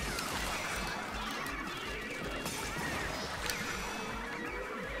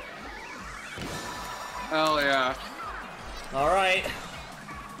 Hell yeah. all right.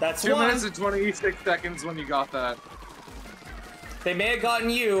 That's 2 one. minutes and 26 seconds when you got that. They may have gotten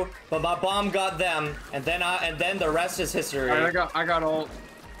you, but my bomb got them, and then the rest is history. All right, I got ult.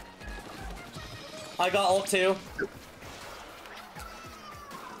 I got ult too.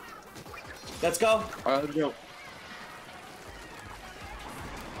 Let's go. All right, let's go.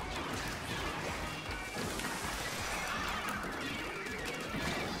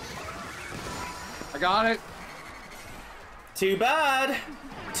 I got it. Too bad.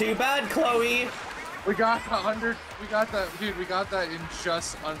 Too bad, Chloe. We got 100. We got that, dude. We got that in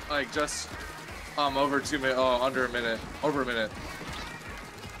just over 2 minutes. Oh, under a minute. Over a minute.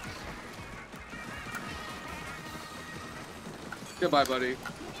 Goodbye, buddy. It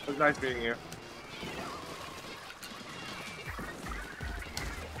was nice meeting you.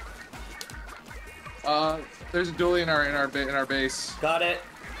 There's a dually in our base. Got it.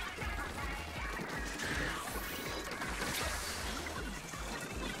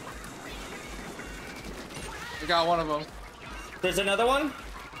 We got one of them. There's another one?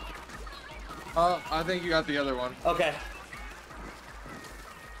 I think you got the other one. Okay.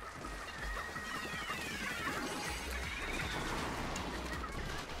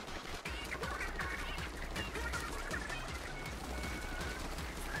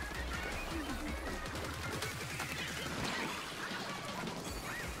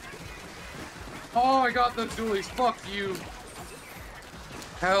 Oh, I got the dualies. Fuck you.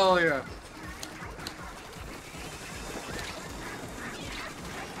 Hell yeah.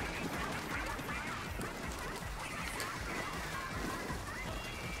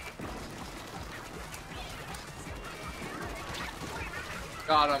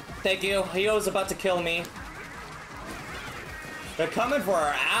 Got him. Thank you. He was about to kill me. They're coming for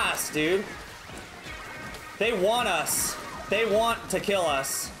our ass, dude. They want us. They want to kill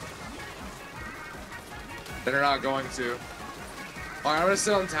us. They're not going to. Alright, I'm gonna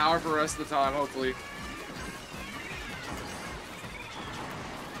sit on tower for the rest of the time, hopefully.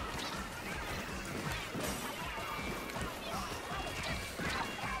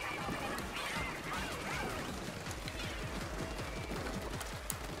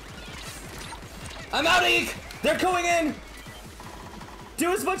 I'm out, Eek! They're going in!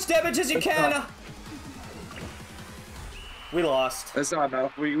 Do as much damage as you can! We lost. That's not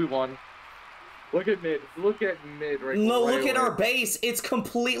enough. We won. Look at mid. Look at mid right No, right look at away. our base. It's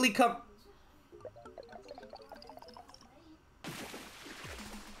completely Da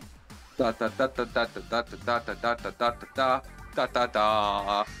da da da da da da da da da da da da da da da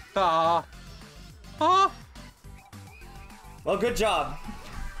da. Ah. Well, good job.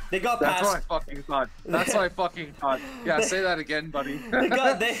 They got That's past. what I fucking thought. That's what I fucking thought. Yeah, say that again, buddy.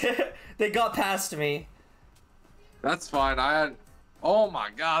 they got past me. That's fine. I had. Oh my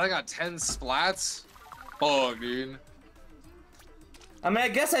god, I got 10 splats. Fuck, dude. I mean, I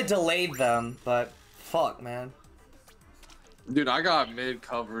guess I delayed them, but fuck, man. Dude, I got mid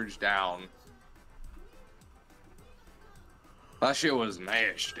coverage down. That shit was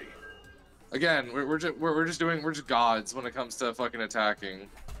nasty. Again, we're just gods when it comes to fucking attacking.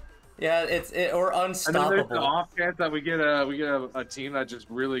 Yeah, we're unstoppable. And then there's the off chance that we get a team that's just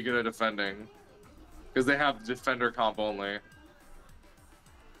really good at defending, because they have defender comp only.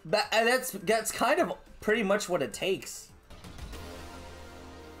 That's kind of pretty much what it takes.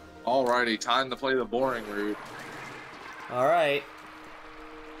 Alrighty, time to play the boring route. All right,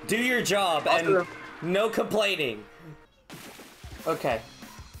 do your job and no complaining. Okay.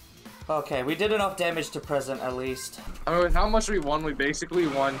 Okay, we did enough damage to present at least. I mean, with how much we won, we basically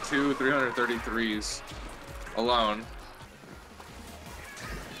won 2 333s alone.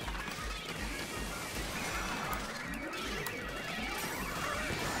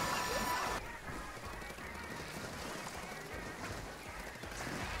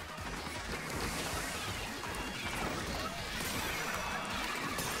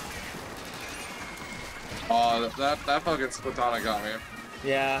 Oh, that fucking Splatana got me.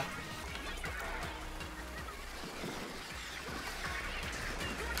 Yeah.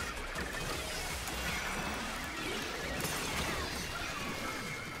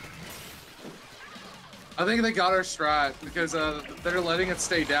 I think they got our strat because they're letting it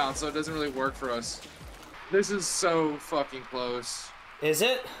stay down, so it doesn't really work for us. This is so fucking close. Is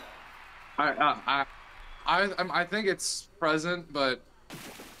it? I think it's present, but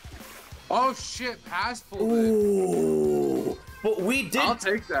oh shit, pass pulled it. Ooh. But we did. I'll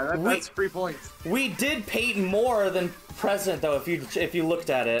take that. That's 3 points. We did paint more than present though. If you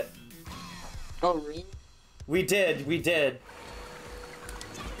looked at it. Oh really? We did. We did.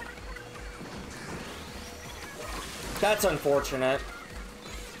 That's unfortunate.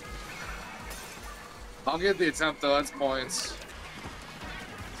 I'll get the attempt though. That's points.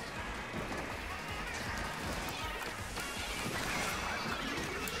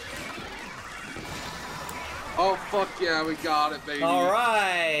 Oh fuck yeah, we got it, baby. All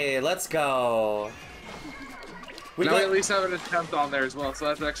right, let's go. We at least have an attempt on there as well, so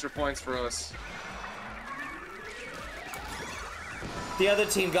that's extra points for us. The other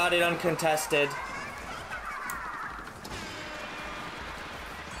team got it uncontested.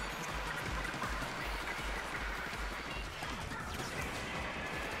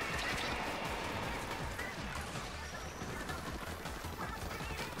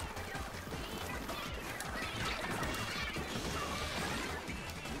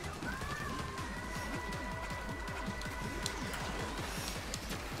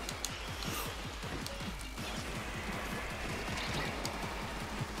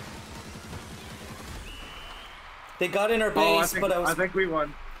 They got in our base, but I think we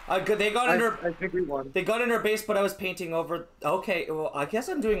won. They got in our. I think we won. They got in our base, but I was painting over. Okay, well, I guess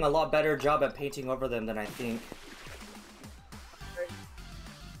I'm doing a lot better job at painting over them than I think.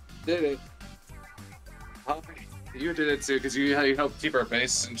 Did it? You did it too, because you helped keep our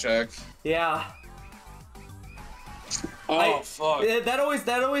base in check. Yeah. Oh fuck. That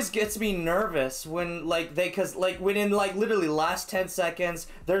always gets me nervous when when in literally last 10 seconds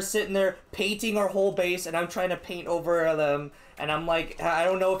they're sitting there painting our whole base and I'm trying to paint over them and I'm like I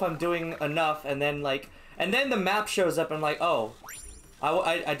don't know if I'm doing enough and then the map shows up and I'm like oh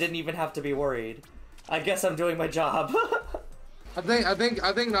I didn't even have to be worried. I guess I'm doing my job. I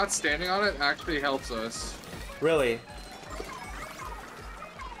think not standing on it actually helps us. Really?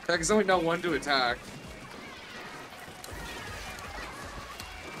 Yeah, because then we know when to attack.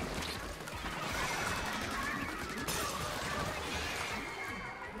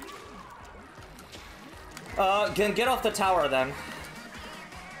 Get off the tower then.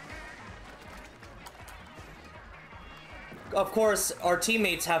 Of course, our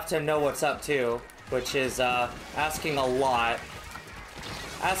teammates have to know what's up too, which is asking a lot.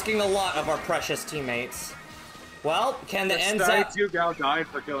 Asking a lot of our precious teammates. Well, can the end zap? You gal died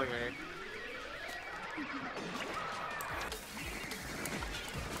for killing me.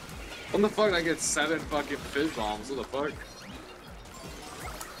 When the fuck did I get 7 fucking fizz bombs? What the fuck?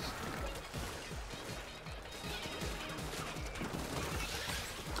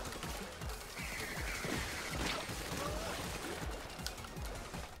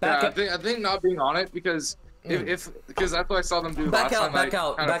 Yeah, I think not being on it because because that's what I saw them do last time. Back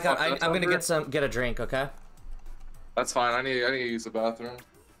out. I'm gonna get a drink, okay? That's fine. I need to use the bathroom.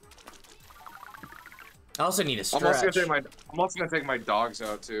 I also need a stretch. I'm also gonna take my dogs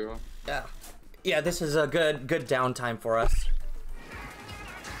out too. Yeah. Yeah, this is a good downtime for us.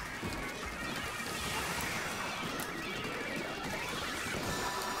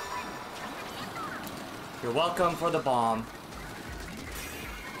 You're welcome for the bomb.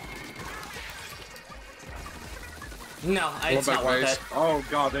 No, it's not worth it. Oh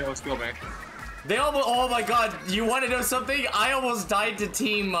god, they almost killed me. They almost. Oh my god, you want to know something? I almost died to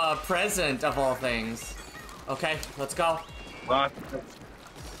Team Present of all things. Okay, let's go. What?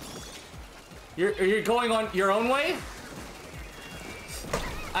 You're going on your own way?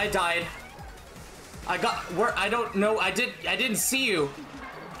 I died. I don't know. I didn't see you.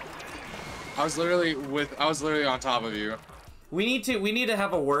 I was literally on top of you. We need to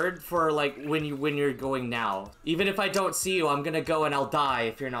have a word for like when you're going now. Even if I don't see you, I'm gonna go and I'll die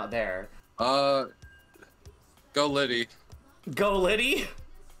if you're not there. Go Liddy. Go Liddy?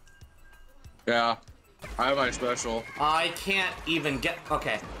 Yeah. I have my special. I can't even get...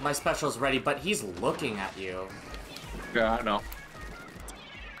 Okay, my special's ready, but he's looking at you. Yeah, I know.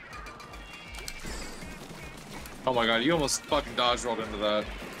 Oh my god, you almost fucking dodge rolled into that.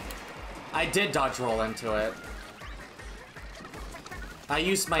 I did dodge roll into it. I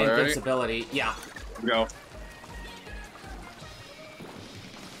used my invincibility. Yeah. Go.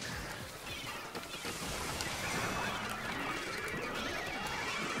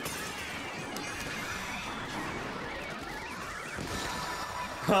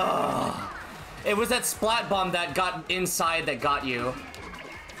 It was that splat bomb that got inside that got you.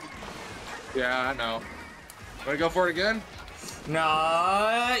 Yeah, I know. Wanna go for it again?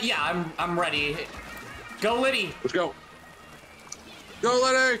 No, yeah, I'm ready. Go, Liddy. Let's go. Go,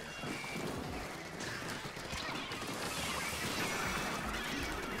 Liddy!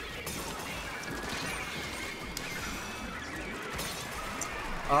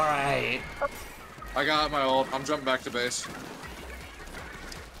 All right. I got my ult. I'm jumping back to base.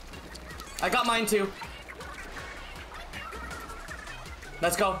 I got mine too.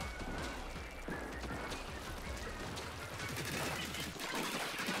 Let's go.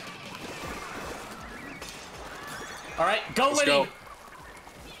 All right, go, Liddy. Go.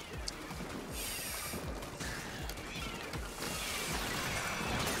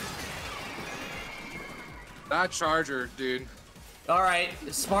 That charger, dude. All right,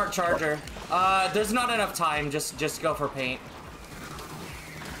 smart charger. There's not enough time. Just go for paint.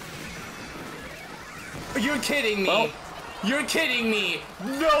 You're kidding me. Oh. You're kidding me.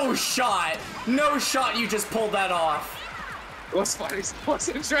 No shot. No shot. You just pulled that off. What's funny?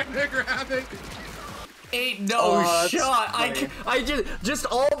 Wasn't trying to grab it. Ain't no shot. Funny. I just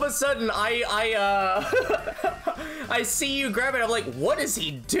all of a sudden I see you grab it. I'm like, what is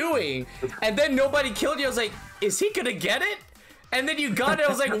he doing? And then nobody killed you. I was like, is he gonna get it? And then you got it. I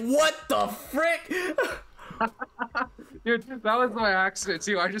was like, what the frick? Dude, that was my accident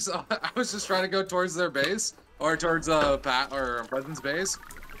too. I was just trying to go towards their base or towards Pat or President's base,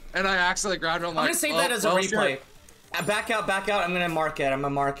 and I accidentally grabbed it. I'm gonna save that as a replay. Shit. Back out. I'm gonna mark it. I'm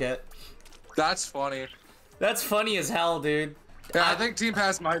gonna mark it. That's funny. That's funny as hell, dude. Yeah, I think Team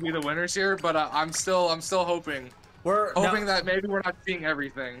Pass might be the winners here, but I'm still hoping. We're hoping that maybe we're not seeing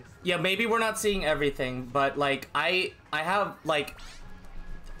everything. Yeah, maybe we're not seeing everything, but like I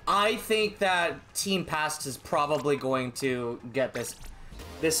think that Team Past is probably going to get this.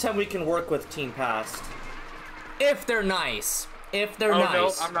 This time we can work with Team Past. If they're nice. If they're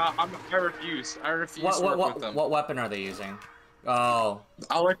nice. No, I'm not. I refuse. I refuse to work with them. What weapon are they using? Oh.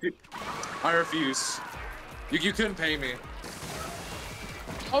 I'll let you. I refuse. You couldn't pay me.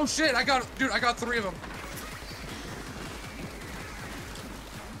 Oh shit! I got 3 of them.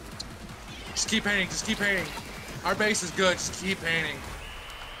 Just keep painting. Just keep painting. Our base is good. Just keep painting.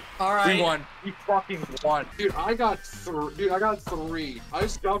 All right. We won. We fucking won. Dude, I got 3. I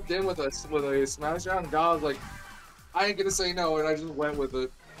just jumped in with a smash down, and God was like, I ain't gonna say no, and I just went with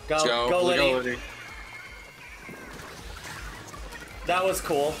it. Go, Liddy. That was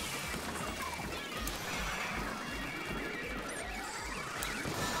cool.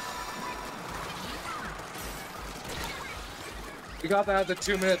 We got that at the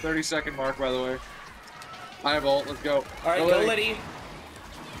 2-minute 30-second mark, by the way. I have ult. Let's go. All right, go, Liddy.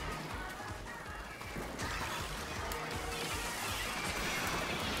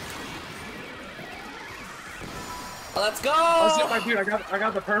 Let's go! Oh shit, my dude! I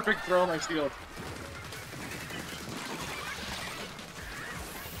got the perfect throw on my shield.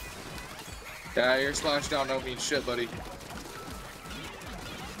 Yeah, your splash down don't mean shit, buddy.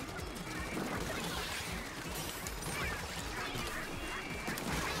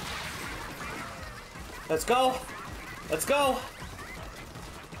 Let's go! Let's go!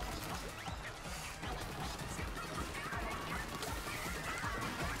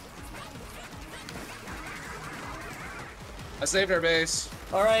 I saved our base.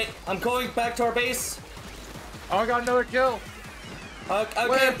 All right, I'm going back to our base. Oh, I got another kill. Okay,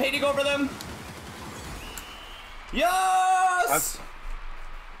 Where? I'm painting over them. Yes!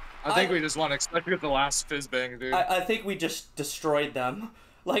 I think we just won, especially with the last fizz bang, dude. I think we just destroyed them.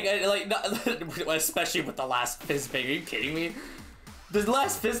 Especially with the last fizz bang. Are you kidding me? The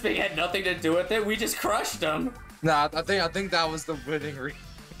last fizz bang had nothing to do with it. We just crushed them. Nah, I think that was the winning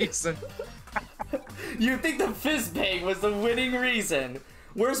reason. You think the fizz bang was the winning reason?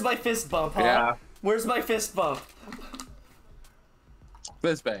 Where's my fist bump, huh? Yeah. Where's my fist bump?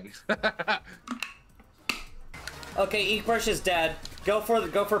 Fizz bang. Okay, Ink Brush is dead. Go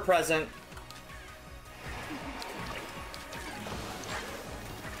for present.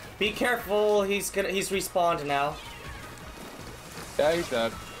 Be careful, he's respawned now. Yeah, he's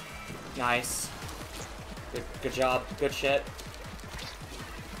dead. Nice. Good job. Good shit.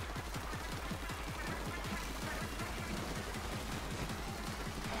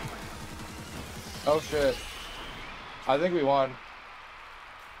 Oh shit. I think we won.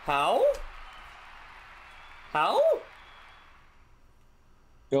 How? How?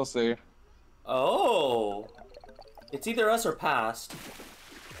 You'll see. Oh. It's either us or past.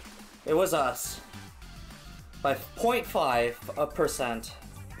 It was us. By 0.5%.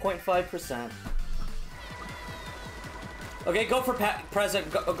 0.5%. Okay, go for present.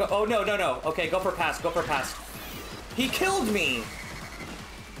 Go. Oh, no, no, no. Okay, go for past. Go for past. He killed me!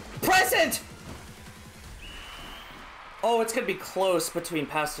 Present! Oh, it's gonna be close between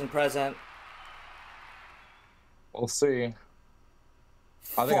past and present. We'll see.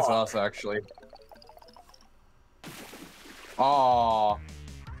 I think it's us, actually. Aww.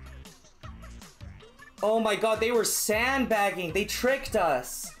 Oh my god, they were sandbagging. They tricked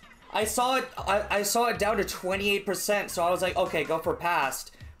us. I saw it. I saw it down to 28%. So I was like, okay, go for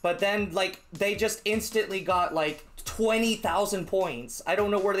past. But then, like, they just instantly got like 20,000 points. I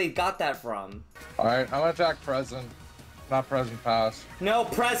don't know where they got that from. All right, I'm gonna attack present, not present past. No,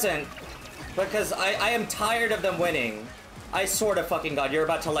 present, because I am tired of them winning. I sort of fucking god, you're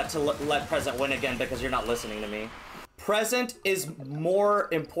about to let present win again because you're not listening to me. Present is more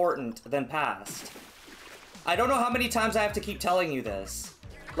important than past. I don't know how many times I have to keep telling you this.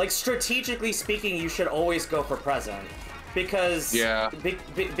 Like, strategically speaking, you should always go for present. Because,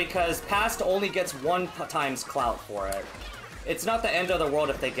 because past only gets 1 times clout for it. It's not the end of the world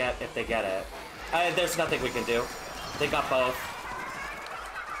if they get it. There's nothing we can do. They got both.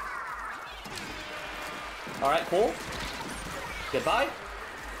 Alright, cool. Goodbye.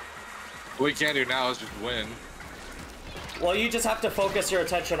 What we can't do now is just win. Well, you just have to focus your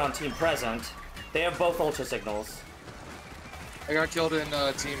attention on Team Present. They have both Ultra Signals. I got killed in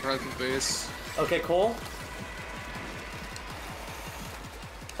Team Present base. Okay, cool.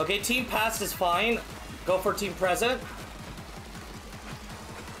 Okay, Team Past is fine. Go for Team Present.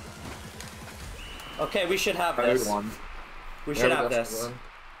 Okay, we should have this. We should have this.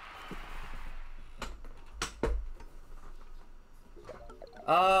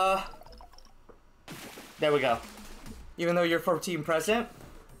 There we go. Even though you're for Team Present.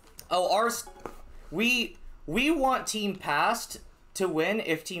 Oh, ours. We want Team Past to win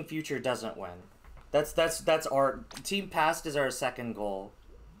if Team Future doesn't win. That's our Team Past is our second goal.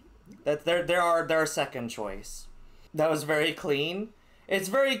 They're our second choice. That was very clean. It's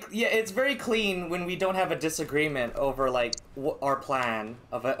very clean when we don't have a disagreement over like our plan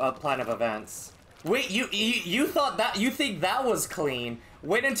of events. Wait, you thought that you think that was clean?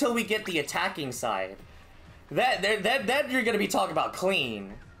 Wait until we get the attacking side. That you're gonna be talking about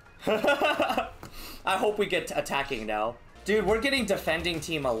clean. I hope we get attacking now. Dude, we're getting defending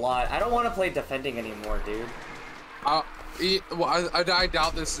team a lot. I don't want to play defending anymore, dude. Well, I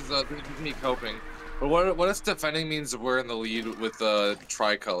doubt this is me coping. But what if defending means we're in the lead with the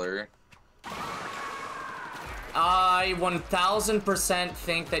tricolor? I 1000%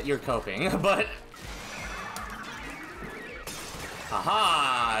 think that you're coping, but...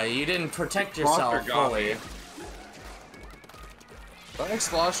 Haha, you didn't protect yourself fully. The next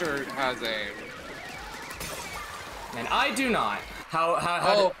Slosher has aim. And I do not.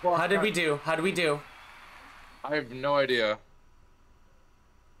 How did we do? How did we do? I have no idea.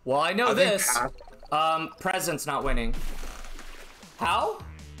 Well, I know this. Present's not winning. How?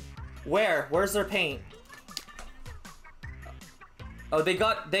 Where? Where's their paint? Oh, they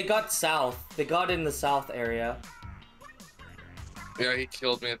got south. They got in the south area. Yeah, he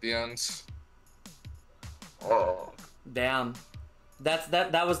killed me at the end. Oh. Damn.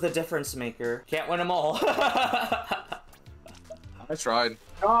 That was the difference maker. Can't win them all. I tried.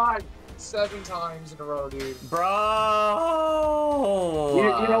 God, 7 times in a row, dude. Bro.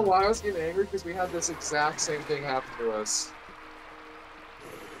 You know why I was getting angry? Because we had this exact same thing happen to us.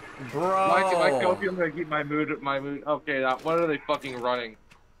 Bro. My copium gonna keep my mood. Okay, what are they fucking running?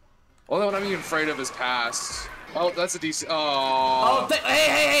 Only one I'm even afraid of is past. Oh, that's a decent. Oh.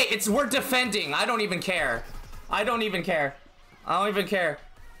 Hey! We're defending. I don't even care. I don't even care.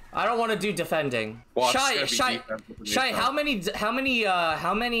 I don't want to do defending. Well, Shy, how many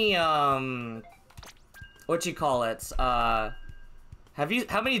what you call it? How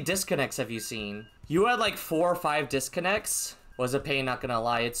many disconnects have you seen? You had like 4 or 5 disconnects. Was a pain, not gonna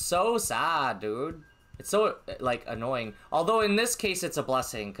lie. It's so sad, dude. It's so like annoying. Although in this case it's a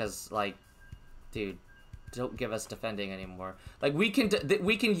blessing, cause like, dude, don't give us defending anymore. Like we can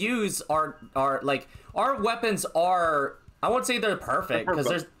use our weapons are, I won't say they're perfect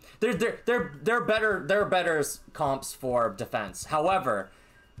because they're better comps for defense. However,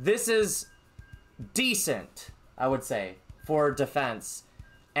 this is decent, I would say, for defense,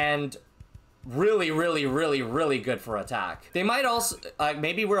 and really good for attack. They might also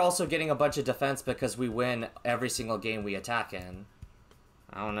maybe we're also getting a bunch of defense because we win every single game we attack in.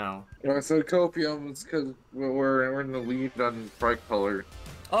 I don't know. Yeah, so copium is because we're in the lead on bright color.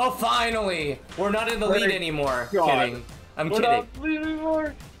 Oh, finally! We're not in the lead anymore. God. Kidding. I'm kidding. Not lead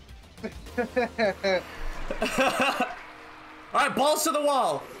anymore. Alright, balls to the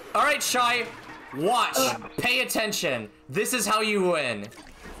wall. Alright, Shy. Watch. Pay attention. This is how you win.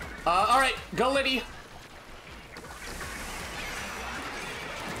 Alright, go Liddy.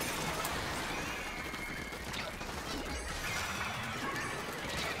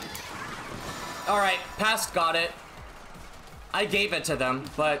 Alright, past got it. I gave it to them,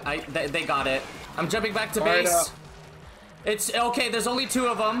 but they got it. I'm jumping back to base. It's okay, there's only 2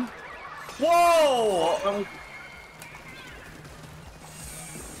 of them. Whoa!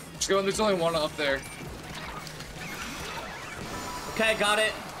 Just go, there's only 1 up there. Okay, got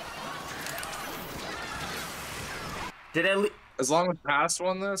it. Did I as long as Past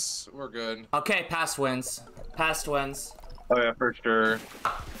won this, we're good. Okay, Past wins. Past wins. Oh yeah, for sure.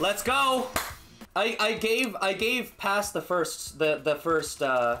 Let's go! I gave Past the first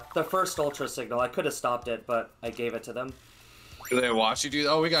ultra signal. I could have stopped it, but I gave it to them. Did they watch you do that?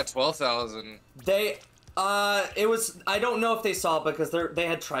 Oh, we got 12,000. It was, I don't know if they saw it because they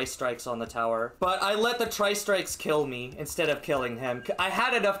had tri-strikes on the tower. But I let the tri-strikes kill me instead of killing him. I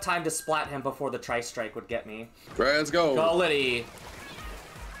had enough time to splat him before the tri-strike would get me. Right, let's go. Go Liddy.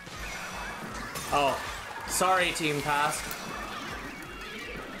 Oh, sorry Team Past.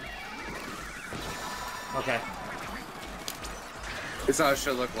 Okay. It's how it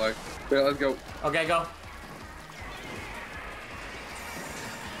should look like. Yeah, let's go. Okay, go.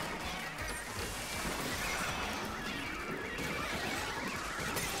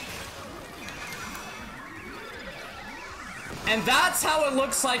 And that's how it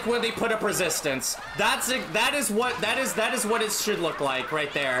looks like when they put up resistance. That is what it should look like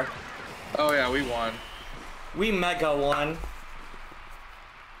right there. Oh yeah, we won. We mega won.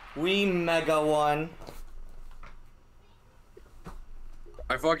 We mega won.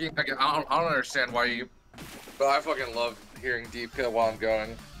 I don't understand why you, but I fucking love hearing deep cut while I'm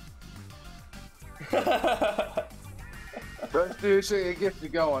going. But dude, it gets me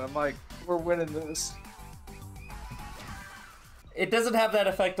going. I'm like, we're winning this. It doesn't have that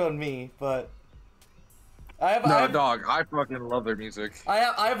effect on me, but dog. I fucking love their music. I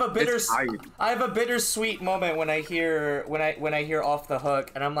have a bittersweet moment when I hear Off the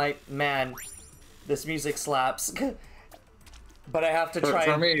Hook, and I'm like, man, this music slaps. But I have to try.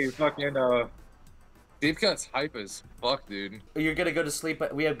 For me, fucking deep cut's hype as fuck, dude. You're gonna go to sleep,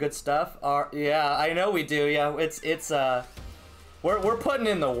 but we have good stuff. Yeah, I know we do. Yeah, we're putting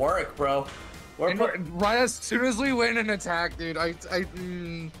in the work, bro. Right as soon as we win an attack, dude,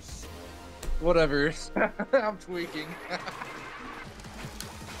 whatever. I'm tweaking.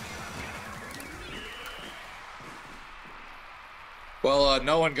 Well,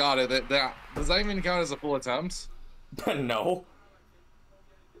 no one got it. Does that even count as a full attempt? No.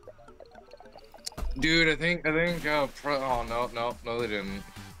 Dude, I think, oh, no, they didn't.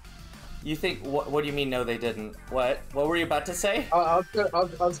 You think, what do you mean, no, they didn't? What were you about to say? I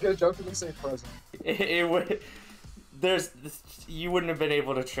was gonna jokingly say present. It would, you wouldn't have been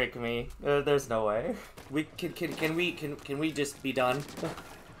able to trick me. There's no way. Can we just be done?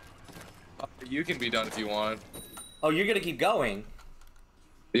 You can be done if you want. Oh, you're gonna keep going?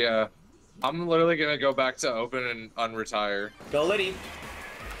 Yeah. I'm literally gonna go back to open and unretire. Go Liddy.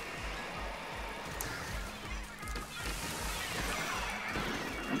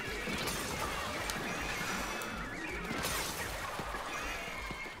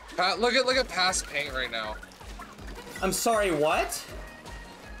 Look at past paint right now. I'm sorry, what?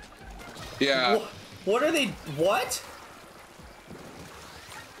 Yeah. What are they? What?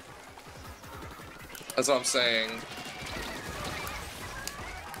 That's what I'm saying.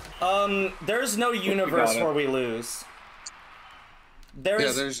 There's no universe where we lose.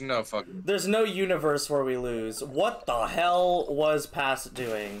 There's no fucking... There's no universe where we lose. What the hell was Past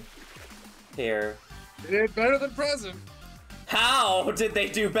doing here? They did better than present. How did they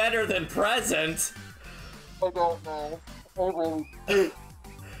do better than present? I don't know.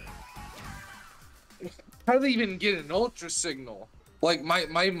 How did they even get an ultra signal? Like,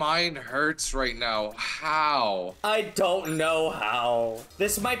 my mind hurts right now. How? I don't know how.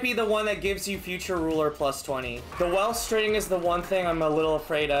 This might be the one that gives you Future Ruler plus 20. The well string is the one thing I'm a little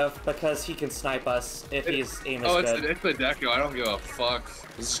afraid of because he can snipe us if his aim is good. It's the Deco. I don't give a fuck.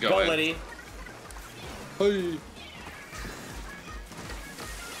 Let's just go in. Liddy. Hey.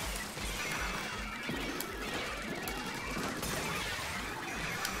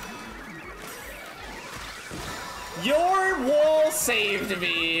 Your wall saved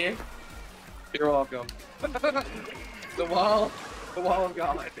me. You're welcome. The wall of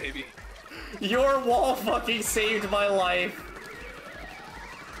God, baby. Your wall fucking saved my life.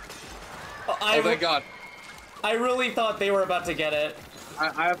 Oh, thank God. I really thought they were about to get it.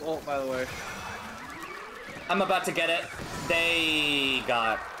 I have ult, by the way. I'm about to get it. They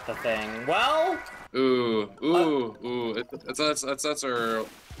got the thing. Well. Ooh. That's our.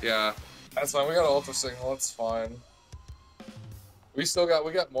 Yeah. That's fine. We got an ultra signal. It's fine. We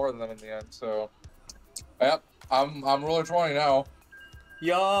got more than them in the end. So. Yep. I'm ruler 20 now.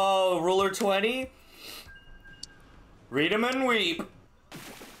 Yo, ruler 20. Read 'em and weep.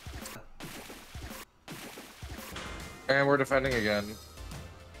 And we're defending again.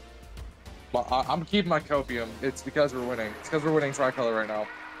 But I'm keeping my copium. It's because we're winning. It's because we're winning tricolor right now.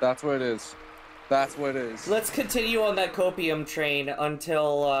 That's what it is. That's what it is. Let's continue on that copium train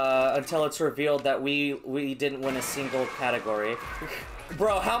until it's revealed that we didn't win a single category.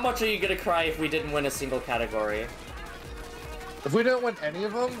 Bro, how much are you gonna cry if we didn't win a single category? If we don't win any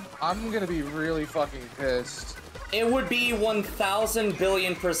of them, I'm gonna be really fucking pissed. It would be 1,000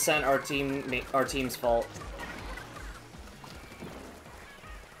 billion% our team's fault.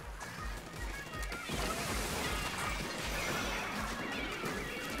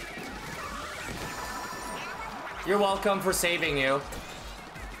 You're welcome for saving you.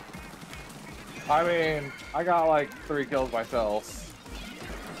 I mean, I got like 3 kills myself.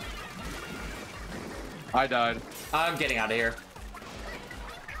 I died. I'm getting out of here.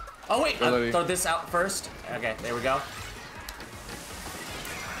 Oh wait, I'll throw this out first. Okay, there we go.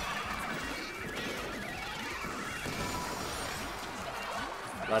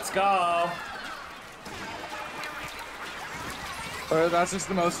 Let's go. That's just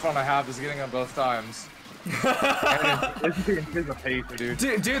the most fun I have, is getting them both times. It's a pace, dude.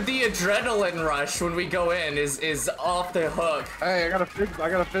 Dude, the adrenaline rush when we go in is off the hook. Hey, I got a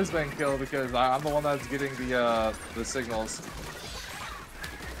fizzbang kill because I'm the one that's getting the signals.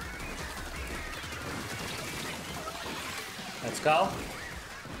 Let's go.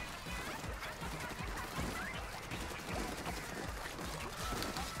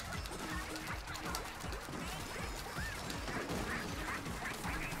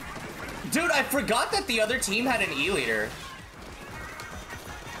 Dude, I forgot that the other team had an E-leader.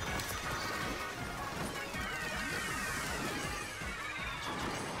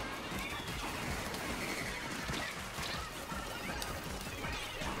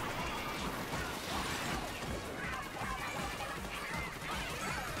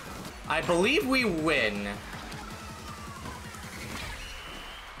 I believe we win.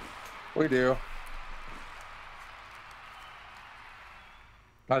 We do.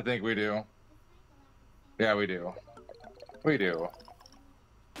 I think we do. Yeah, we do. We do.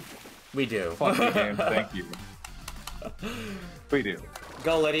 We do. Fuck you, game. Thank you. We do.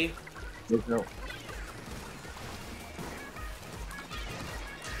 Go, Liddy. Let's go.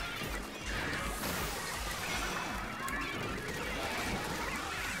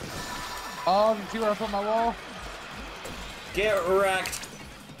 Did you want to put my wall? Get wrecked.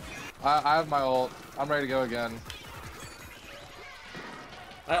 I have my ult. I'm ready to go again.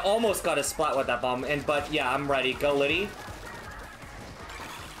 I almost got a splat with that bomb, but yeah, I'm ready. Go, Liddy.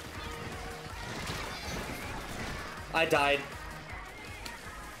 I died.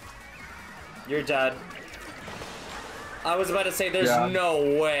 You're dead. I was about to say, there's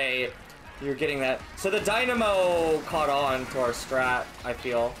no way you're getting that. So the Dynamo caught on to our strat, I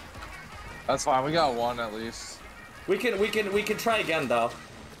feel. That's fine. We got one at least. We can try again though.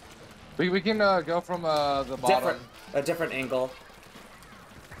 We can go from the bottom. A different angle.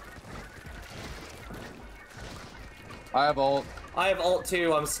 I have ult. I have ult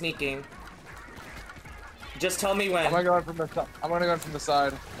too. I'm sneaking. Just tell me when. I'm gonna go in from the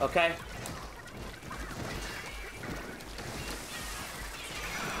side. Okay.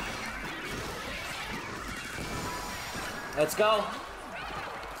 Let's go.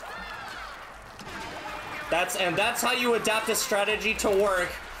 That's how you adapt a strategy to work.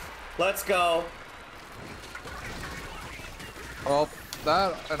 Let's go. Well,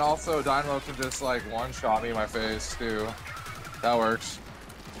 that and also Dynamo can just like one-shot me in my face too. That works.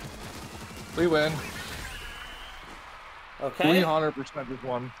 We win. Okay. 300% just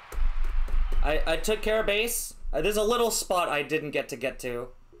won. I took care of base. There's a little spot I didn't get to.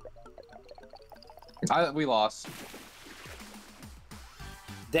 We lost.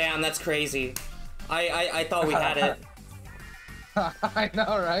 Damn, that's crazy. I thought we had it. I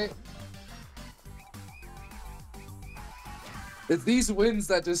know, right? It's these wins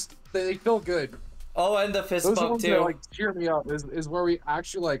that just they feel good. Oh, and the fist Those bump ones too. that like cheer me up is where we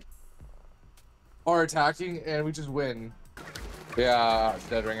actually like are attacking and we just win. Yeah,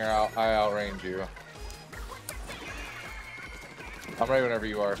 Dead Ringer, I outrange you. I'm ready whenever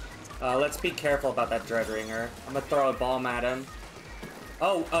you are. Let's be careful about that Dread Ringer. I'm gonna throw a bomb at him.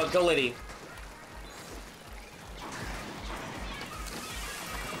 Oh, go Liddy.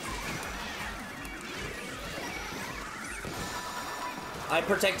 I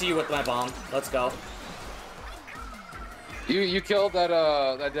protect you with my bomb. Let's go. You killed that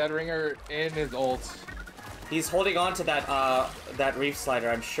that dead ringer in his ult. He's holding on to that that reef slider.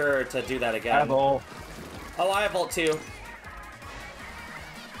 I'm sure to do that again. I have ult. Oh, I have ult too.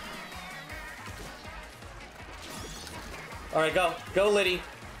 All right, go, Liddy.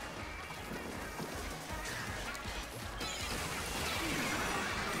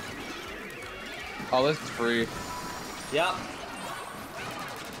 Oh, this is free. Yep.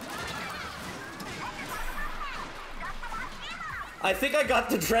 I think I got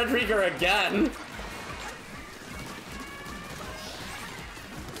the Dreadrigger again.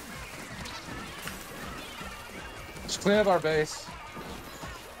 Just clean up our base.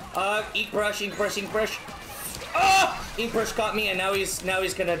 Ink brush. Ah! Ink brush got me, and now he's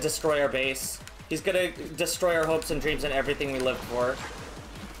gonna destroy our base. He's gonna destroy our hopes and dreams and everything we lived for.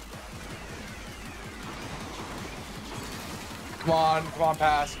 Come on,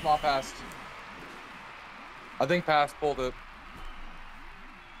 pass. Come on, pass. I think pass pulled it.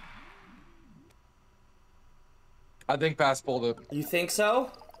 I think pass pulled it. You think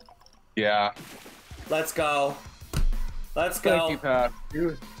so? Yeah. Let's go. Let's go. Thank you, Pat.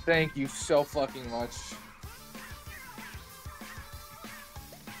 Dude, thank you so fucking much.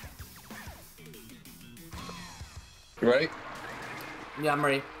 You ready? Yeah, I'm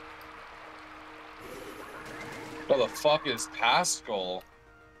ready. What the fuck is Pascal?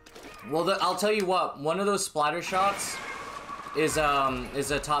 Well, I'll tell you what. One of those splatter shots is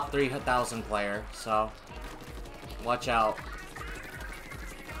a top 3,000 player. So watch out.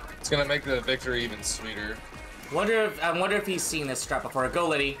 It's gonna make the victory even sweeter. I wonder if he's seen this strat before. Go,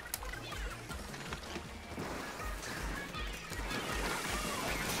 Liddy.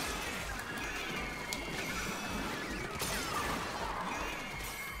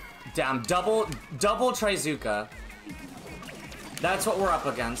 Damn, double Trizuka. That's what we're up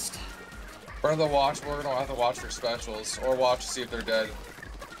against. We're gonna have to watch for specials, or watch to see if they're dead.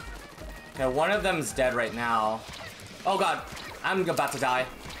 Okay, one of them's dead right now. Oh god, I'm about to die.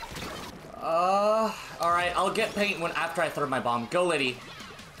 Alright, I'll get paint after I throw my bomb. Go, Liddy.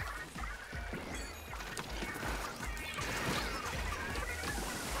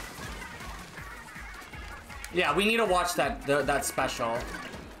 Yeah, we need to watch that special.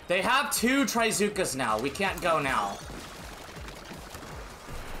 They have 2 Trizukas now. We can't go now.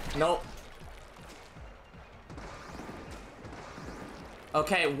 Nope.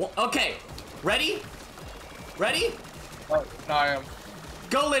 Okay, okay. Ready? Ready? Oh, no, I am.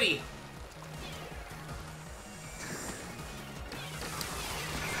 Go, Liddy.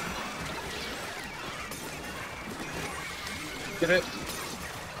 Get it?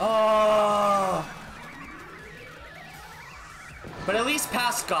 Oh. But at least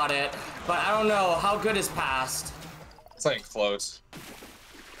Past got it. But I don't know. How good is Past? It's like close.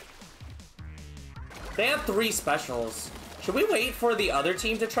 They have 3 specials. Should we wait for the other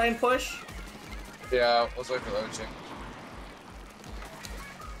team to try and push? Yeah, let's wait for the other team.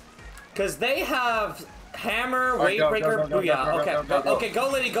 Because they have Hammer, Alright, Wavebreaker, go, Booyah. go, Okay, okay, go,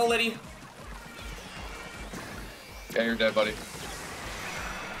 Liddy, go, Liddy. Yeah, you're dead, buddy.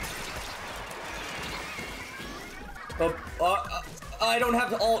 Oh, I don't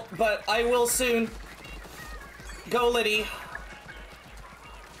have ult, but I will soon. Go, Liddy.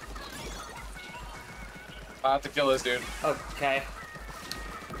 I have to kill this dude. Okay.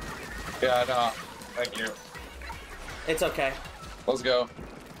 Yeah, no. Thank you. It's okay. Let's go.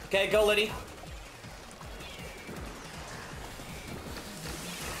 Okay, go, Liddy.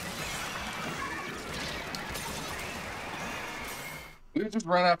 We just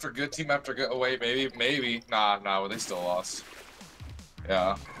run after good team after good. Oh, wait, maybe. Nah, they still lost.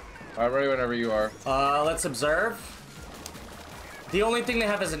 Yeah. I'm ready whenever you are. Let's observe. The only thing they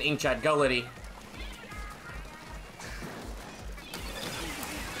have is an inkjet. Go, Liddy.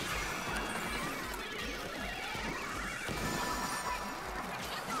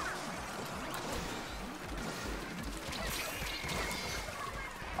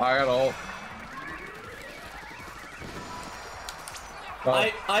 I got ult.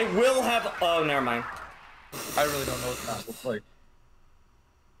 Oh, I will have. Oh, never mind. I really don't know what that looks like.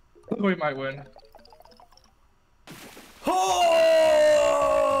 We might win. Oh!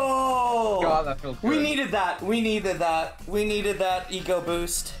 God, that feels good. We needed that. We needed that. We needed that eco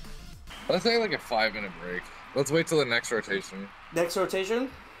boost. Let's take like a 5-minute break. Let's wait till the next rotation. Next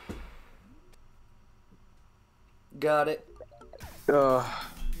rotation. Got it.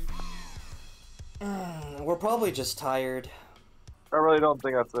 We're probably just tired. I really don't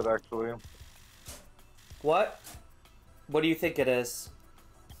think that's it, actually. What? What do you think it is?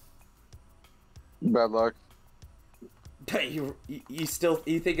 Bad luck. You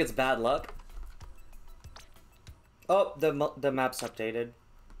think it's bad luck? Oh, the map's updated.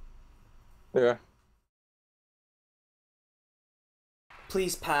 Yeah.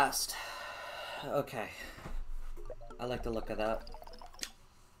 Please passed. Okay. I like the look of that.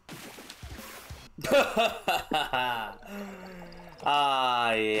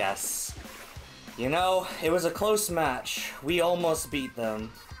 Ah, yes. You know, it was a close match. We almost beat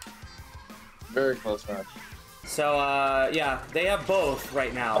them. Very close match. So, yeah, they have both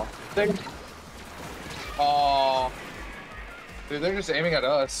right now. Oh, dude, they're just aiming at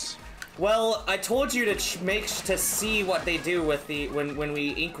us. Well, I told you to to see what they do with the when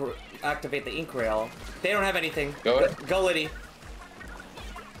we activate the ink rail. They don't have anything. Go Liddy.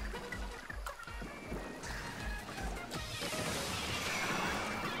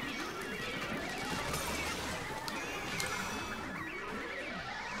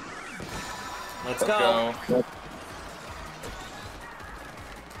 Let's go.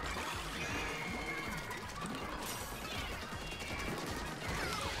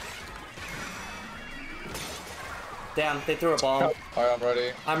 Damn, they threw a bomb. Alright, I'm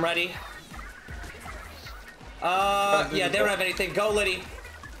ready. I'm ready. Yeah, they don't have anything. Go, Liddy.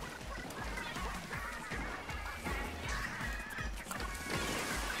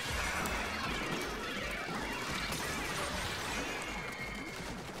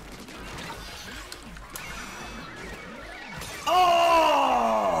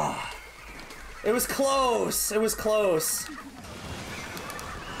 Oh! It was close. It was close.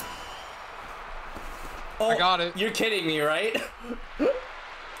 Oh, I got it. You're kidding me, right?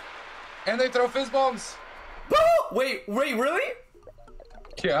 And they throw fizz bombs. Wait, really?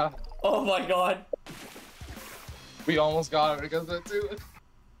 Yeah. Oh my god. We almost got it because of it too.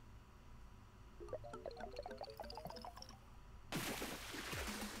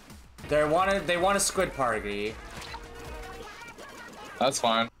 They want a squid party. That's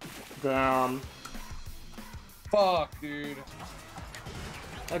fine. Damn. Fuck, dude.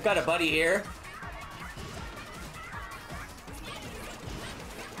 I've got a buddy here.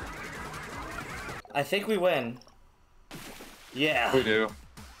 I think we win. Yeah. We do.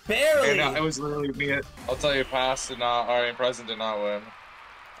 Barely. And, it was literally me. I'll tell you, past did not, or present did not win.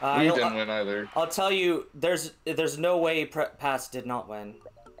 We didn't win either. I'll tell you, there's no way past did not win.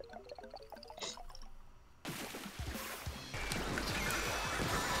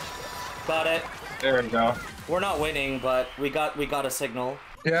 Got it. There we go. We're not winning, but we got a signal.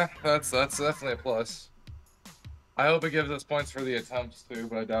 Yeah, that's definitely a plus. I hope it gives us points for the attempts too,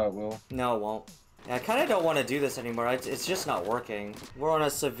 but I doubt it will. No, it won't. I kind of don't want to do this anymore. It's just not working. We're on a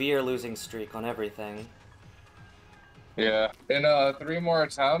severe losing streak on everything. Yeah. In 3 more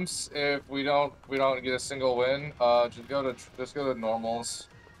attempts, if we don't get a single win, just go to normals.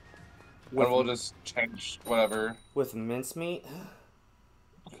 And we'll just change whatever. With mincemeat?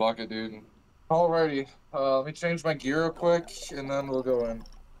 Fuck it, dude. Alrighty. Let me change my gear real quick, and then we'll go in.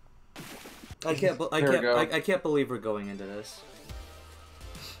 I can't believe we're going into this.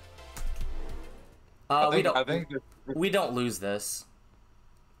 We don't lose this.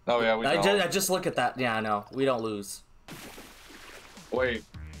 Oh yeah, we don't. I just look at that. Yeah, I know. We don't lose. Wait.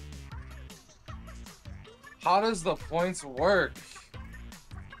 How does the points work?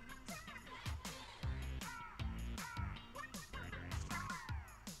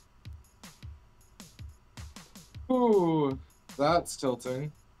 Ooh, that's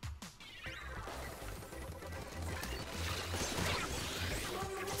tilting.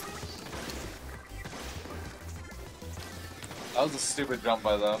 That was a stupid jump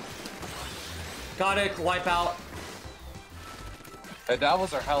by them. Got it, wipe out. The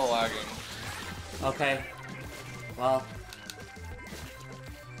Devils are hella lagging. Okay. Well.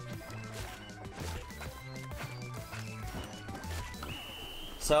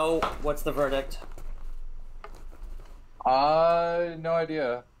 So, what's the verdict? No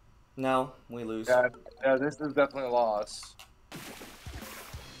idea. No, we lose. Yeah, this is definitely a loss.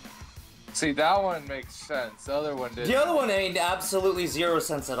 See, that one makes sense. The other one didn't. The other one made absolutely 0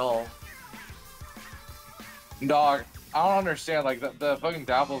 sense at all. Dog, I don't understand. Like, the fucking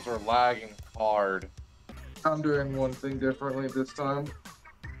Devils are lagging hard. I'm doing one thing differently this time.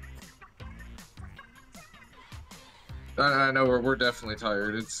 I know we're definitely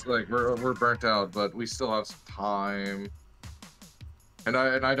tired. It's like we're burnt out, but we still have some time. And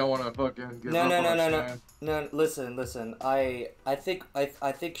I don't want to fucking give up. No. Listen. I think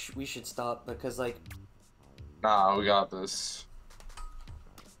we should stop because like. Nah, we got this.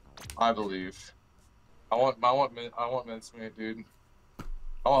 I believe. I want mincemeat, dude.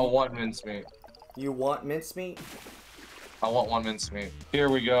 I want 1 mincemeat. You want mincemeat? I want 1 mincemeat. Here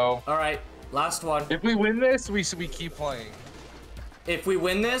we go. All right. Last one. If we win this, we keep playing. If we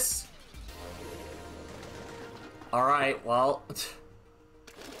win this... Alright, well...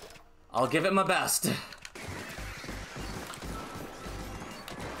 I'll give it my best.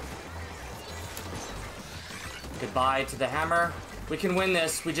 Goodbye to the hammer. We can win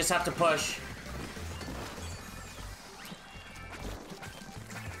this, we just have to push.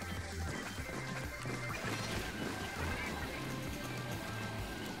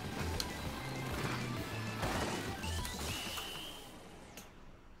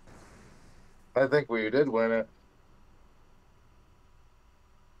 I think we did win it.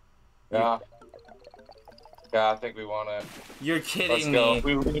 Yeah. Yeah, I think we won it. You're kidding Let's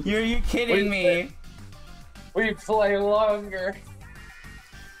me. go. You're kidding me. We play longer.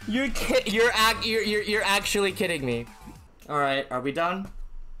 You're actually kidding me. All right, are we done?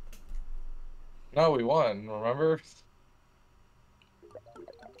 No, we won. Remember?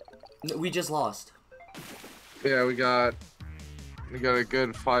 We just lost. Yeah, we got a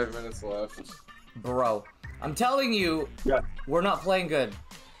good 5 minutes left. Bro, I'm telling you, Yeah. we're not playing good.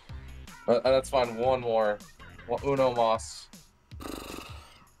 That's fine. One more. Uno mas.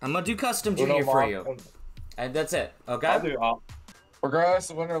 I'm gonna do custom Uno junior for mas. you, and that's it. Okay? I'll do it. Regardless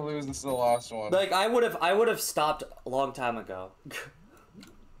of win or lose, this is the last one. Like I would have stopped a long time ago.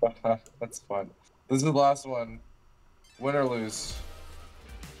 That's fun. This is the last one. Win or lose.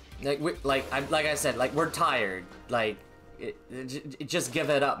 like I said, like we're tired. Like, just give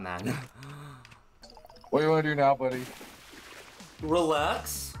it up, man. What do you want to do now, buddy?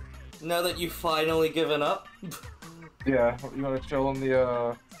 Relax. Now that you've finally given up. Yeah, you want to chill in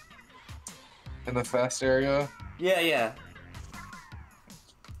the fest area? Yeah.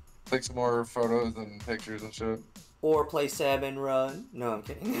 Take some more photos and pictures and shit. Or play Salmon Run. No, I'm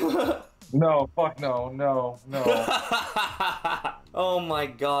kidding. No, fuck no. Oh my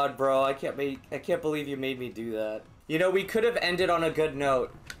god, bro. I can't believe you made me do that. You know, we could have ended on a good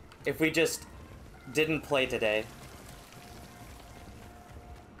note if we just didn't play today.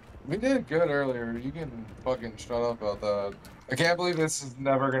 We did good earlier. You can fucking shut up about that. I can't believe this is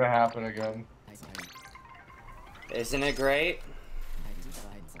never gonna happen again. Isn't it great?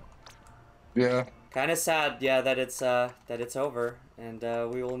 Yeah. Kind of sad, yeah, that it's over, and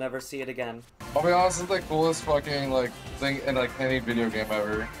we will never see it again. I'll be honest, it's the coolest fucking like thing in like any video game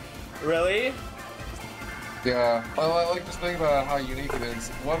ever. Really? Yeah. I like just thinking about how unique it is.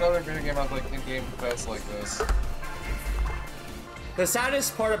 What other video game has like in-game fest like this? The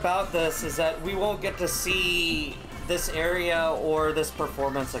saddest part about this is that we won't get to see this area or this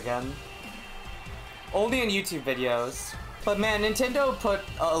performance again. Only in YouTube videos. But man, Nintendo put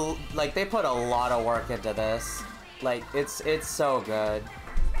they put a lot of work into this. Like it's so good.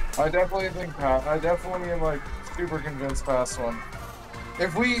 I definitely am like super convinced past one.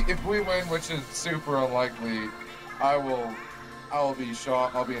 If we win, which is super unlikely, I will be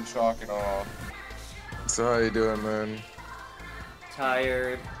shocked. I'll be in shock and awe. So how you doing, man?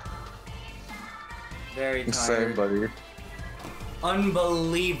 Tired. Very tired. Same, buddy.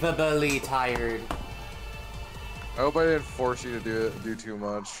 Unbelievably tired. I hope I didn't force you to do too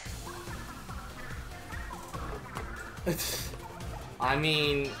much. I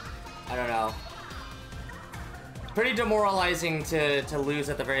mean, I don't know. Pretty demoralizing to lose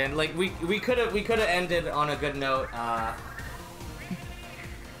at the very end. Like we could have ended on a good note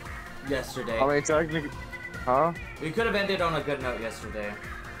yesterday. I mean, technically, huh? We could have ended on a good note yesterday.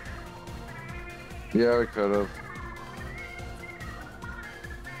 Yeah, we could have.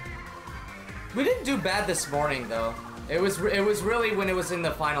 We didn't do bad this morning though. It was really when it was in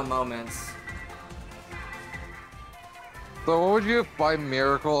the final moments. So what would you, by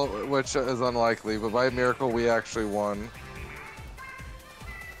miracle, which is unlikely, but by miracle we actually won?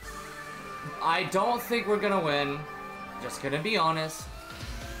 I don't think we're gonna win. Just gonna be honest.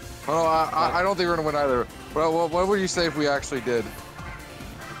 Oh, I don't think we're gonna win either. But what would you say if we actually did?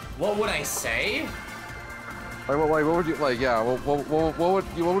 What would I say? Like what would you like? Yeah, what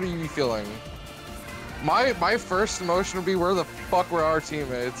would you be feeling? My first emotion would be, where the fuck were our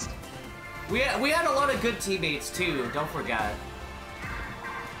teammates? We had a lot of good teammates too. Don't forget.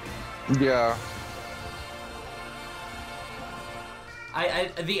 Yeah.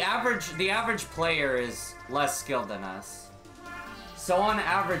 The average player is less skilled than us. So on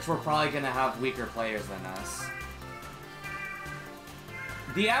average, we're probably gonna have weaker players than us.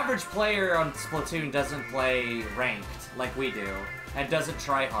 The average player on Splatoon doesn't play ranked like we do, and doesn't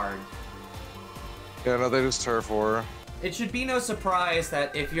try hard. Yeah, no, they just turf war. It should be no surprise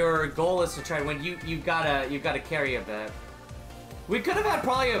that if your goal is to try to win, you gotta carry a bit. We could have had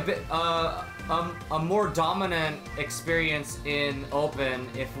probably a bit, a more dominant experience in open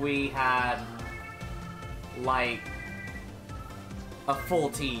if we had, like, a full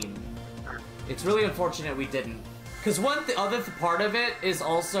team. It's really unfortunate we didn't. Because other part of it is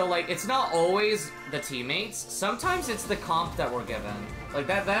also, like, it's not always the teammates. Sometimes it's the comp that we're given. Like,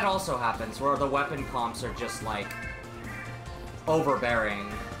 that also happens, where the weapon comps are just, like,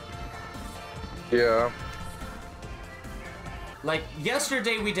 overbearing. Yeah. Like,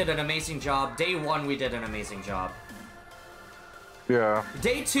 yesterday we did an amazing job. Day 1 we did an amazing job. Yeah.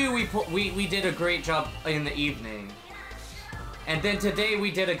 Day 2 we did a great job in the evening. And then today we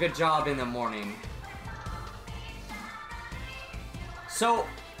did a good job in the morning. So,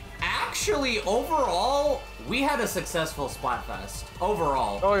 actually, overall, we had a successful Splatfest.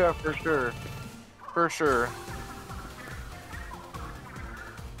 Overall. Oh yeah, for sure. For sure.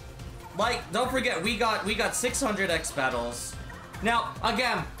 Like, don't forget, we got 600 X battles. Now,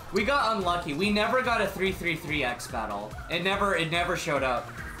 again, we got unlucky. We never got a 333 X battle. It never showed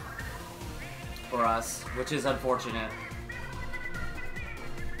up for us, which is unfortunate.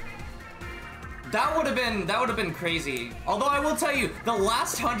 That would have been crazy. Although I will tell you, the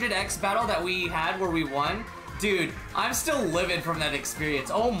last 100 X battle that we had where we won, dude, I'm still livid from that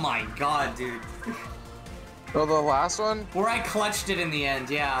experience. Oh my god, dude. Oh, the last one? Where I clutched it in the end,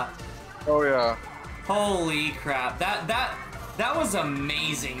 yeah. Oh yeah. Holy crap. That was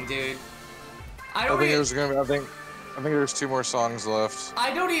amazing, dude. I think there's 2 more songs left.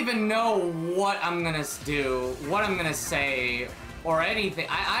 I don't even know what I'm gonna do, what I'm gonna say, or anything.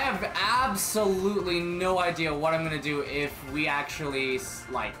 I have absolutely no idea what I'm gonna do if we actually,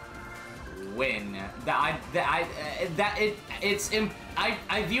 like, win. I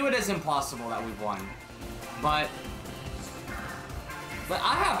view it as impossible that we've won. But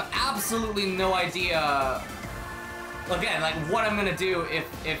I have absolutely no idea, again, like, what I'm gonna do if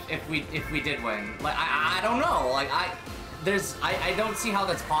we did win. Like, I don't know. Like, I don't see how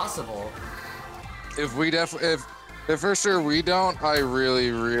that's possible. If for sure we don't, I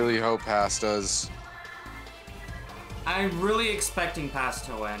really, really hope Pass does. I'm really expecting Pass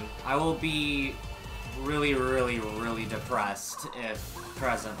to win. I will be really, really, really depressed if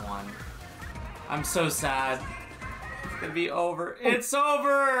Present won. I'm so sad. It's gonna be over. It's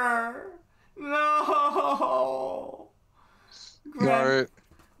over! No! Alright.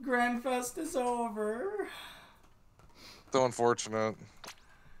 Grandfest is over. So unfortunate.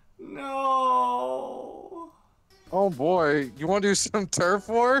 No! Oh boy, you want to do some turf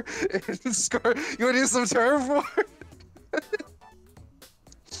war? You want to do some turf war?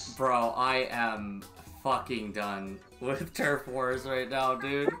 Bro, I am fucking done with turf wars right now,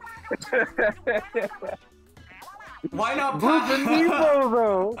 dude. Why not Bluefin Depot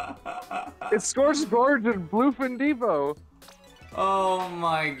though? It's Scorched Gorge and Bluefin Depot. Oh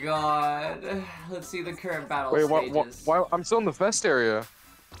my god. Let's see the current battle stages. Why? I'm still in the fest area.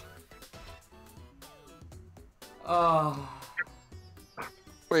 Oh.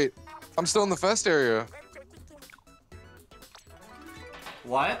 Wait, I'm still in the fest area.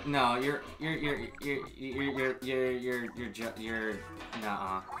 What? No, you're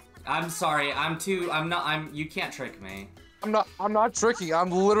nuh-uh. I'm sorry, you can't trick me. I'm not tricking. I'm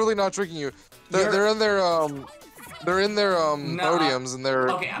literally not tricking you. They're in their podiums and they're.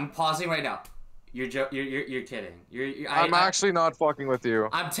 Okay, I'm pausing right now. You're kidding. I'm actually not fucking with you.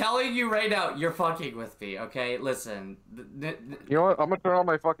 I'm telling you right now, you're fucking with me. Okay, listen. You know what? I'm gonna turn on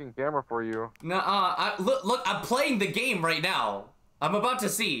my fucking camera for you. Nuh-uh. Look, I'm playing the game right now. I'm about to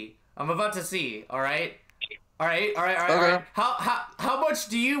see. All right. All right. How much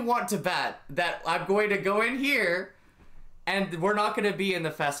do you want to bet that I'm going to go in here, and we're not going to be in the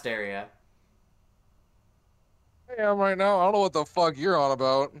fest area? I am right now. I don't know what the fuck you're on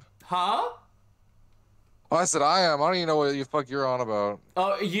about. Huh? Oh, I said I am. I don't even know what the fuck you're on about.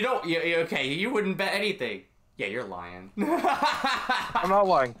 Oh, you don't? Okay, you wouldn't bet anything. Yeah, you're lying. I'm not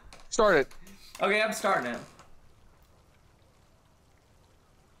lying. Start it. Okay, I'm starting it.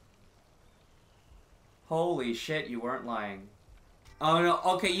 Holy shit, you weren't lying. Oh no,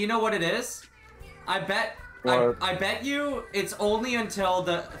 okay, you know what it is? I bet you it's only until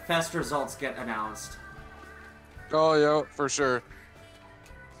the fest results get announced. Oh yeah, for sure.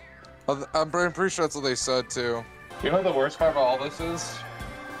 I'm pretty sure that's what they said too. You know what the worst part about all this is?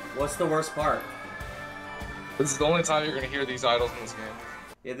 What's the worst part? This is the only time you're gonna hear these idols in this game.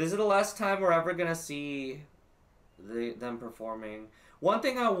 Yeah, this is the last time we're ever gonna see them performing. One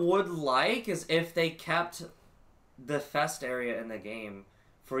thing I would like is if they kept the fest area in the game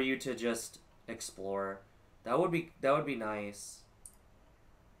for you to just explore. That would be nice.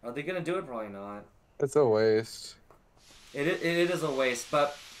 Are they gonna do it? Probably not. It's a waste. It is a waste.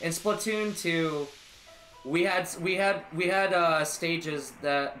 But in Splatoon 2, we had stages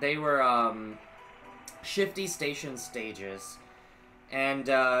that they were shifty station stages, and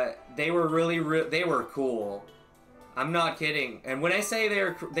they were they were cool. I'm not kidding. And when I say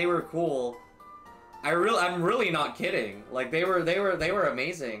they were cool, I'm really not kidding. Like they were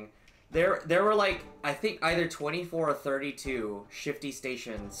amazing. There were like I think either 24 or 32 shifty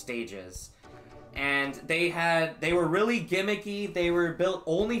station stages. And they were really gimmicky. They were built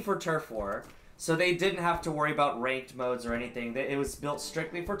only for Turf War. So they didn't have to worry about ranked modes or anything. It was built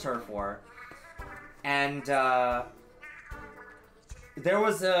strictly for Turf War. And there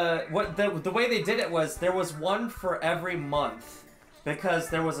was the way they did it was there was one for every month because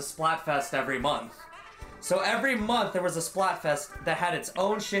there was a Splatfest every month. So every month there was a Splatfest that had its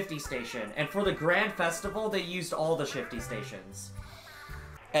own shifty station, and for the Grand Festival they used all the shifty stations.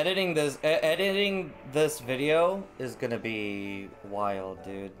 Editing this video is gonna be wild,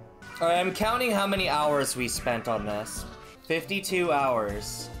 dude. Alright, I'm counting how many hours we spent on this. 52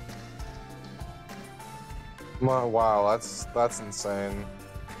 hours. Wow, that's insane.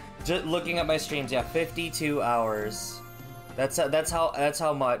 Just looking at my streams, yeah, 52 hours. That's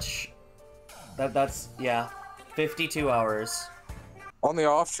how much. That's yeah, 52 hours. On the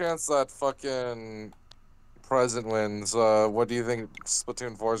off chance that fucking present wins, what do you think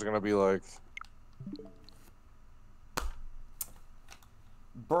Splatoon 4 is gonna be like?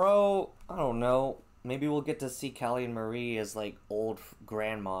 Bro, I don't know. Maybe we'll get to see Callie and Marie as like old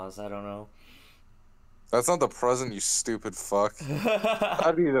grandmas. I don't know. That's not the present, you stupid fuck.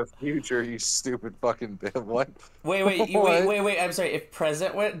 That'd be the future, you stupid fucking bitch. What? Wait, wait. I'm sorry. If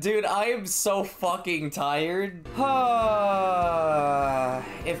present went, dude, I am so fucking tired.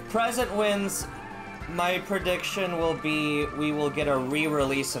 If present wins, my prediction will be we will get a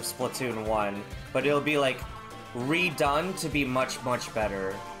re-release of Splatoon 1, but it'll be like redone to be much, much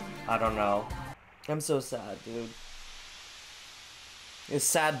better. I don't know. I'm so sad, dude. It's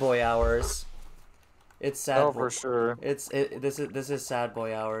sad boy hours. It's sad. Oh, for sure. This is sad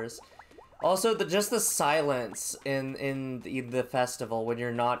boy hours. Also, just the silence in the festival when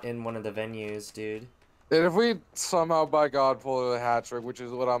you're not in one of the venues, dude. And if we somehow, by God, pull a hat trick, which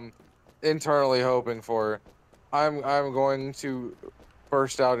is what I'm internally hoping for, I'm going to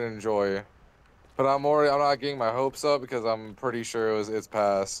burst out in joy. But I'm not getting my hopes up because I'm pretty sure it's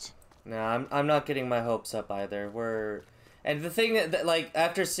past. No, I'm not getting my hopes up either. And the thing that like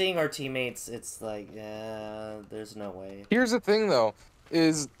after seeing our teammates, it's like, yeah, there's no way. Here's the thing though,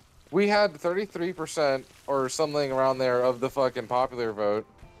 is we had 33% or something around there of the fucking popular vote.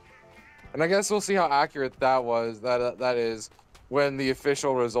 And I guess we'll see how accurate that is when the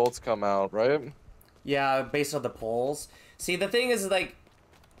official results come out, right? Yeah, based on the polls. See, the thing is like,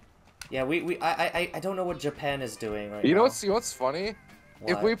 yeah, I don't know what Japan is doing right now. You know what's funny?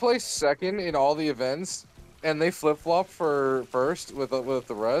 What? If we place second in all the events and they flip-flop for first with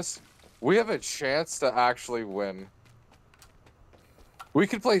the rest, we have a chance to actually win. We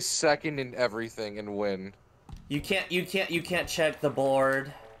could play second in everything and win. You can't check the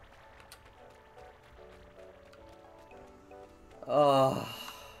board. Oh,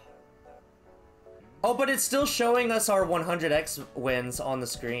 but it's still showing us our 100x wins on the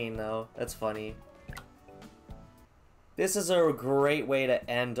screen though. That's funny. This is a great way to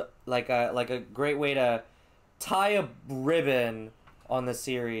end, like a great way to tie a ribbon on the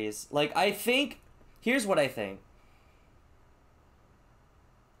series. Like, I think, here's what I think.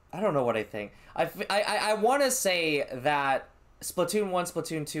 I don't know what I think. I want to say that Splatoon 1,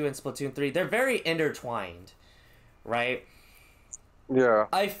 Splatoon 2, and Splatoon 3, they're very intertwined, right? Yeah.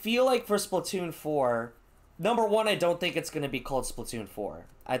 I feel like for Splatoon 4, number one, I don't think it's going to be called Splatoon 4.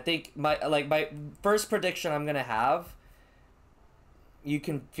 I think my first prediction I'm going to have, you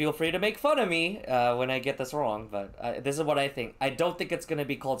can feel free to make fun of me when I get this wrong, but this is what I think. I don't think it's going to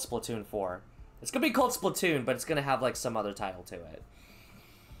be called Splatoon 4. It's going to be called Splatoon, but it's going to have like some other title to it.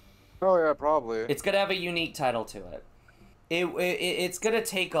 Oh yeah, probably. It's going to have a unique title to it. It's going to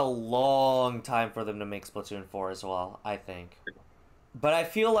take a long time for them to make Splatoon 4 as well, I think. But I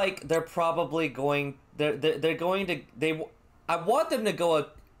feel like they're probably going... They're going to... I want them to go...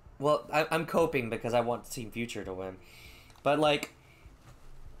 Well, I'm coping because I want Team Future to win. But like...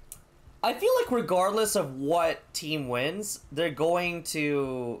 I feel like regardless of what team wins, they're going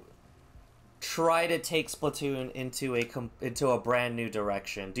to try to take Splatoon into a brand new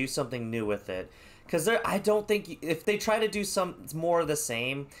direction, do something new with it. Because I don't think if they try to do some more of the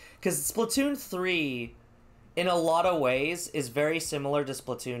same, because Splatoon 3, in a lot of ways, is very similar to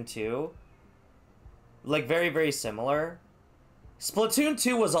Splatoon 2. Like very, very similar. Splatoon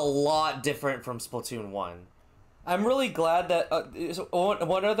 2 was a lot different from Splatoon 1. I'm really glad that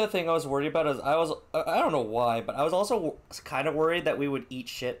one other thing I was worried about is I don't know why, but I was also kind of worried that we would eat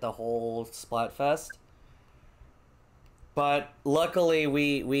shit the whole Splatfest. But luckily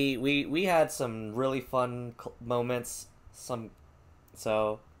we had some really fun moments.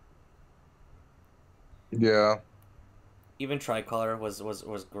 So Yeah. even Tricolor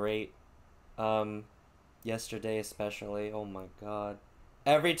was great. Yesterday especially. Oh my god.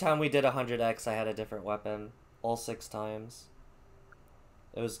 Every time we did 100x, I had a different weapon. All 6 times.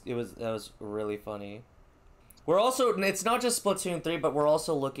 That was really funny. We're also, it's not just Splatoon 3, but we're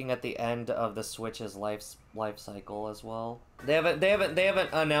also looking at the end of the Switch's life cycle as well. They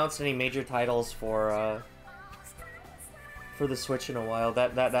haven't announced any major titles for the Switch in a while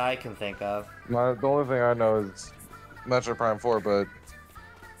that I can think of. The only thing I know is Metro Prime 4, but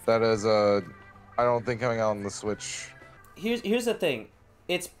that is I don't think coming out on the Switch. Here's the thing.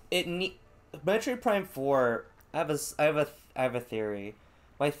 Metroid Prime 4, I have a theory.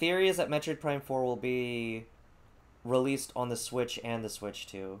 My theory is that Metroid Prime 4 will be released on the Switch and the Switch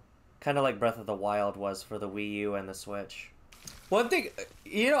 2. Kind of like Breath of the Wild was for the Wii U and the Switch. One thing,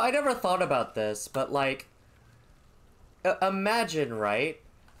 I never thought about this, but like, imagine, right?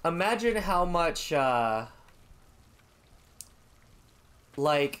 Imagine how much,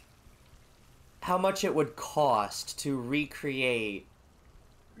 like, how much it would cost to recreate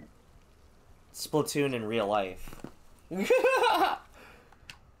Splatoon in real life.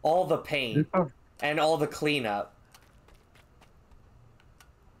 All the paint and all the cleanup.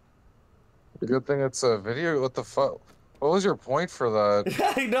 Good thing it's a video. What the fuck? What was your point for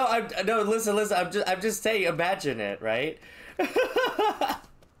that? No, listen. I'm just saying. Imagine it, right?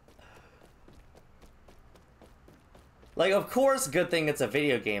 Like, of course, good thing it's a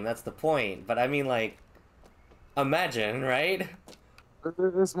video game. That's the point. But I mean, like, imagine, right?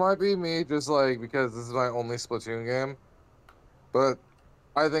 This might be me just like because this is my only Splatoon game, but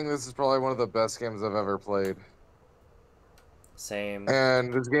I think this is probably one of the best games I've ever played. Same.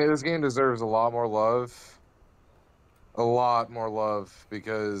 And this game deserves a lot more love. A lot more love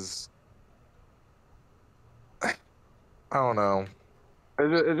because I don't know.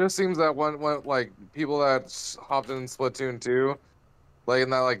 It just seems that when like people that hopped in Splatoon 2, like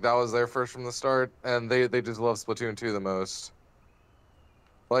and that was their first from the start, and they just love Splatoon 2 the most.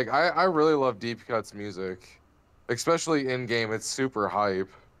 Like, I really love Deep Cut's music. Especially in-game, it's super hype.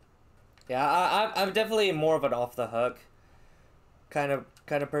 Yeah, I'm definitely more of an off-the-hook kind of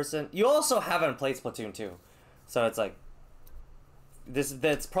person. You also haven't played Splatoon 2, so it's like,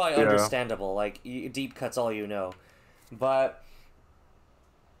 that's probably understandable. Like, Deep Cut's all you know. But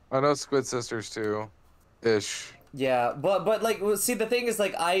I know Squid Sisters too, ish. yeah, but like, see, the thing is,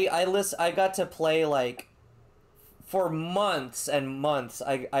 like, I got to play, like, for months and months,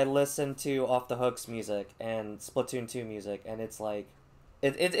 I listened to Off the Hook's music and Splatoon 2 music, and it's like,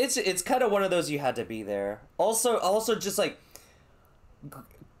 it's kind of one of those you had to be there. Also just like,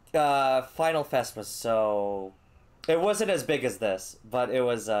 Final Fest was so, it wasn't as big as this, but it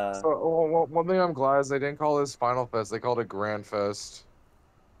was. So, one thing I'm glad is they didn't call this Final Fest; they called it Grand Fest.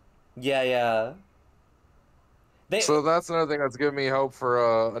 Yeah. So that's another thing that's giving me hope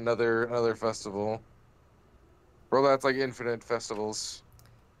for another festival. Bro, that's like infinite festivals.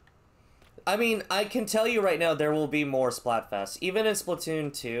 I mean, I can tell you right now, there will be more Splatfests. Even in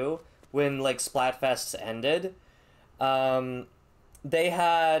Splatoon 2, when, like, Splatfests ended, they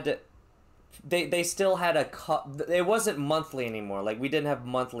still had it wasn't monthly anymore. Like, we didn't have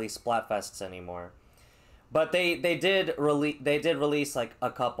monthly Splatfests anymore. But they did release, like,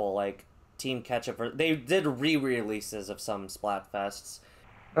 a couple, like, Team Ketchup. They did re-releases of some Splatfests.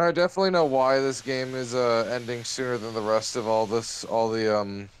 I definitely know why this game is ending sooner than the rest of all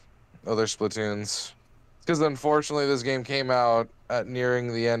the other Splatoons. Because unfortunately, this game came out at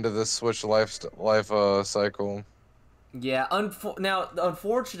nearing the end of the Switch life cycle. Yeah,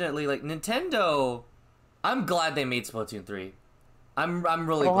 unfortunately, like, Nintendo, I'm glad they made Splatoon 3. I'm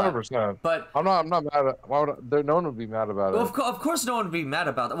really glad. 100%. But I'm not mad at. Why would no one would be mad about it? Of course, no one would be mad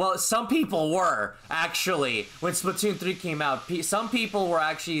about that. Well, some people were actually when Splatoon 3 came out. Some people were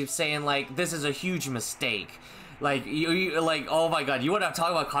actually saying like, "This is a huge mistake." Like you like, oh my god, you want to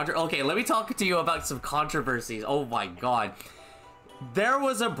talk about Okay, let me talk to you about some controversies. Oh my god, there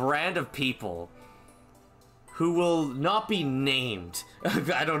was a brand of people who will not be named.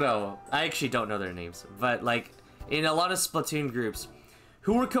 I don't know. I actually don't know their names, but like, in a lot of Splatoon groups,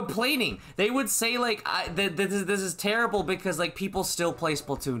 who were complaining. They would say like, this is terrible because like people still play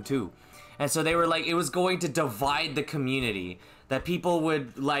Splatoon 2. And so they were like, it was going to divide the community. That people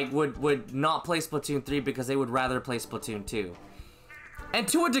would like, would not play Splatoon 3 because they would rather play Splatoon 2. And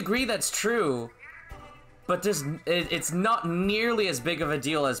to a degree that's true. but it's not nearly as big of a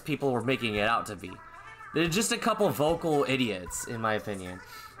deal as people were making it out to be. There's just a couple vocal idiots, in my opinion,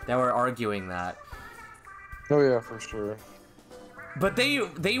 that were arguing that. Oh yeah, for sure. But they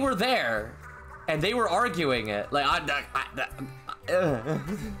were there, and they were arguing it. Like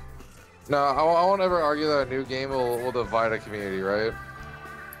No, I won't ever argue that a new game will divide a community, right?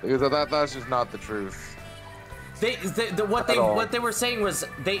 Because that's just not the truth. What they were saying was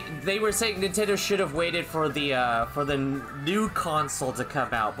they were saying Nintendo should have waited for the new console to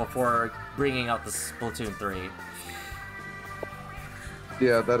come out before bringing out the Splatoon 3.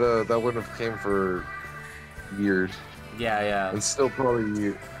 Yeah, that wouldn't have came for years. Yeah. It's still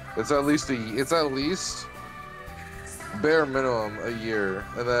probably it's at least bare minimum a year,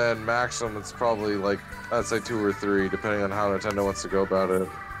 and then maximum it's probably like I'd say 2 or 3, depending on how Nintendo wants to go about it.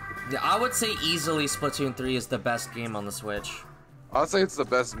 Yeah, I would say easily Splatoon 3 is the best game on the Switch. I'd say it's the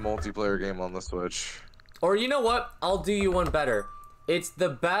best multiplayer game on the Switch. Or you know what? I'll do you one better. It's the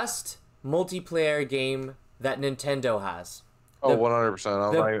best multiplayer game that Nintendo has. Oh,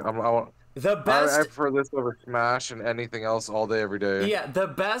 100%. The best. I prefer this over Smash and anything else all day, every day. Yeah, the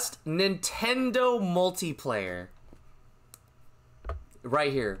best Nintendo multiplayer.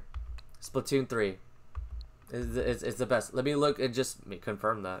 Right here, Splatoon 3. It's the best. Let me look and just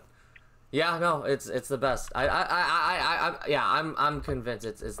confirm that. Yeah, no, it's the best. I'm convinced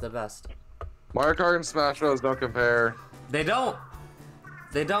it's the best. Mario Kart and Smash Bros. Don't compare. They don't.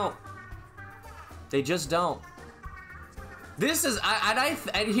 They don't. They just don't. This is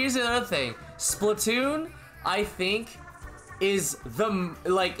and here's the other thing. Splatoon, I think, is the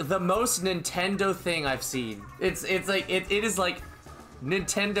most Nintendo thing I've seen. It's like it is like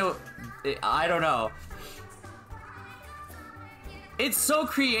Nintendo. I don't know. It's so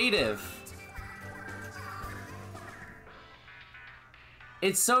creative.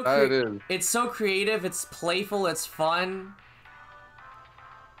 It's so it's so creative. It's playful. It's fun.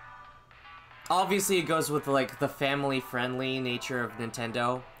 Obviously, it goes with like the family-friendly nature of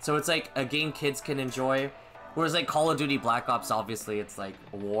Nintendo. So it's like a game kids can enjoy. Whereas like Call of Duty Black Ops, obviously it's like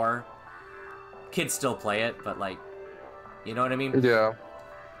a war. Kids still play it, but like, you know what I mean? Yeah.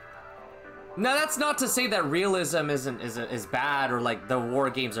 Now that's not to say that realism is bad or like the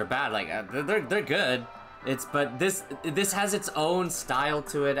war games are bad. Like they're good. But this has its own style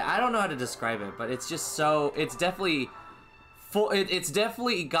to it. I don't know how to describe it, but it's just so it's definitely it's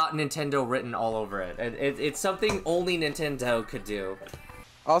definitely got Nintendo written all over it. It's something only Nintendo could do.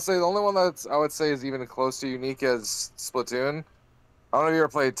 I'll say the only one that's I would say is even close to unique as Splatoon. I don't know if you ever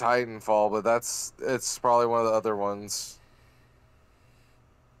played Titanfall, but it's probably one of the other ones.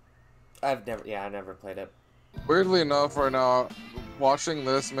 I never played it. Weirdly enough, right now, watching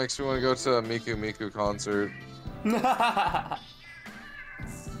this makes me want to go to a Miku Miku concert. I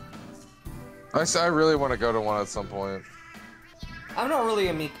really want to go to one at some point. I'm not really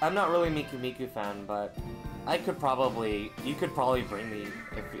a Miku Miku fan, but you could probably bring me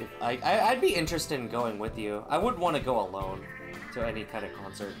if I'd be interested in going with you. I wouldn't want to go alone to any kind of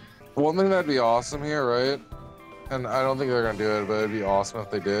concert. One thing that'd be awesome here, right? And I don't think they're gonna do it, but it'd be awesome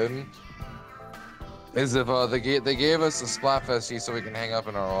if they did. Is if they gave us a Splatfest key so we can hang up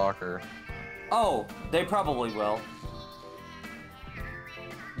in our locker. Oh, they probably will.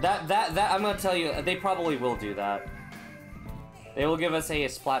 That I'm gonna tell you, they probably will do that. They will give us a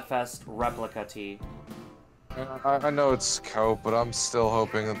Splatfest replica tee. I know it's cope, but I'm still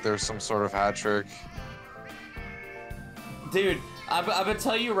hoping that there's some sort of hat trick. Dude, I'm gonna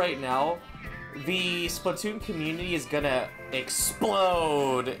tell you right now, the Splatoon community is gonna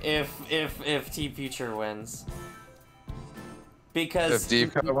explode if Team Future wins. Because if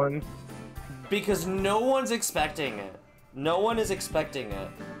Deep Cut wins? Because no one's expecting it. No one is expecting it.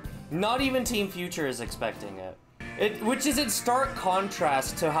 Not even Team Future is expecting it. Which is in stark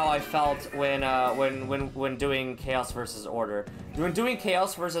contrast to how I felt when doing Chaos vs. Order. When doing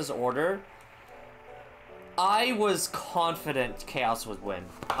Chaos vs. Order, I was confident Chaos would win.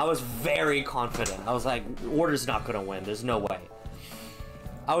 I was very confident. I was like, Order's not gonna win. There's no way.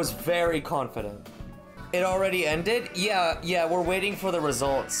 I was very confident. It already ended? Yeah, we're waiting for the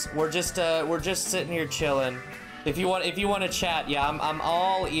results. We're just sitting here chilling. If you want to chat, yeah, I'm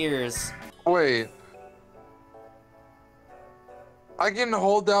all ears. Wait. I can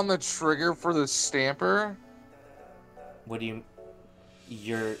hold down the trigger for the stamper? What do you...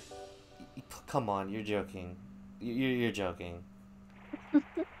 Come on, you're joking. You're joking. I'm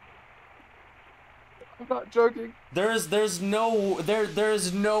not joking. There's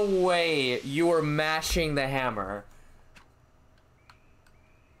no way you are mashing the hammer.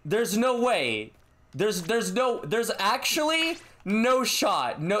 There's no way. There's actually no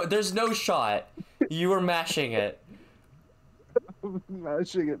shot. There's no shot. You were mashing it. I'm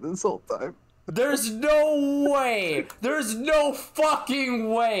mashing it this whole time. There's no way. There's no fucking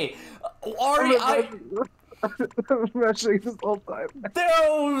way. Ari, I'm mashing this whole time.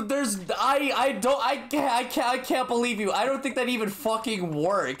 No, I can't believe you. I don't think that even fucking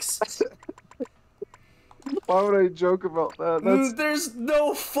works. Why would I joke about that? There's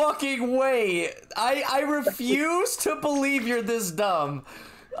no fucking way. I refuse to believe you're this dumb.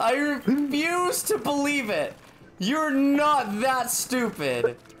 I refuse to believe it. You're not that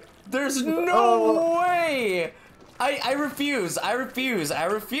stupid. There's no way. I refuse. I refuse. I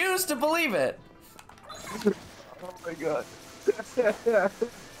refuse to believe it. Oh my god.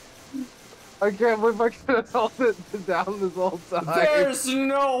 I can't believe I could have held it down this whole time. There's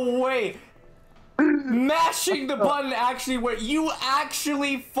no way. Mashing the button actually where you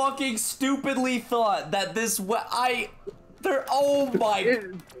actually fucking stupidly thought that this oh my.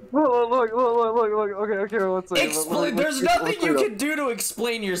 Look, okay, let's see. There's nothing you can do to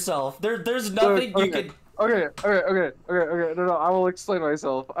explain yourself. There's nothing you can. Okay, no, I will explain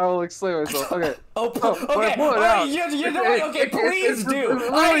myself. Okay. Okay, alright, you know what? Okay, please do.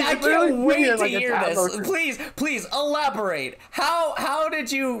 I can't wait to hear this. Please elaborate.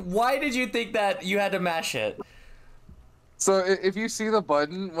 Why did you think that you had to mash it? So if you see the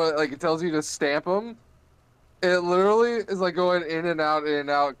button, like it tells you to stamp them, it literally is like going in and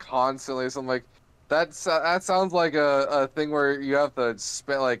out constantly. So I'm like, that sounds like a thing where you have to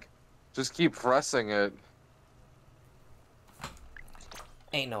just keep pressing it.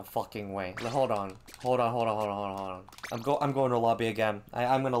 Ain't no fucking way. Hold on. I'm going to lobby again.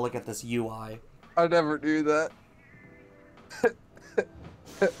 I'm gonna look at this UI. I never do that.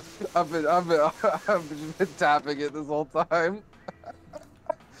 I've been tapping it this whole time.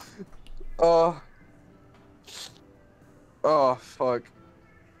 Oh fuck.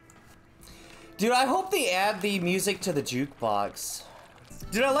 Dude, I hope they add the music to the jukebox.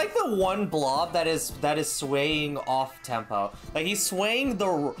 Dude, I like the one blob that is swaying off tempo. Like he's swaying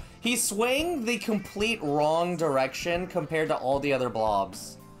the complete wrong direction compared to all the other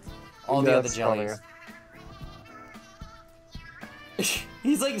blobs. All the other jellies.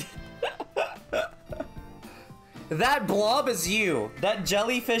 He's like that blob is you. That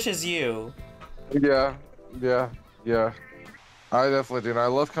jellyfish is you. Yeah. I definitely do. And I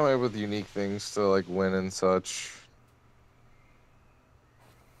love coming up with unique things to like win and such.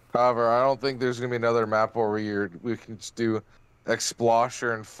 However, I don't think there's gonna be another map where we can just do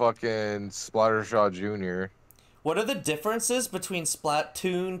Explosher and fucking Splattershot Jr. What are the differences between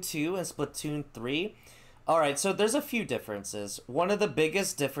Splatoon 2 and Splatoon 3? Alright, so there's a few differences. One of the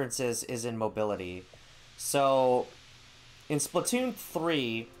biggest differences is in mobility. So, in Splatoon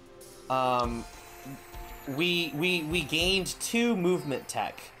 3, we gained 2 movement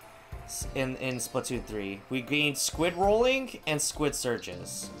tech in Splatoon 3. We gained squid rolling and squid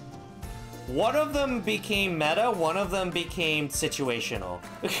surges. One of them became meta, one of them became situational.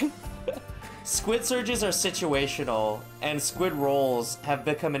 Squid surges are situational, and squid rolls have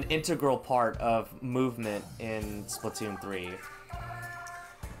become an integral part of movement in Splatoon 3.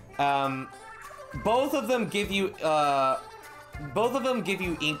 Both of them give you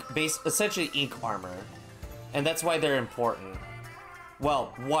essentially ink armor, and that's why they're important.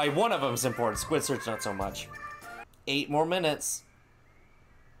 Well, why one of them's important. Squid surge not so much. 8 more minutes.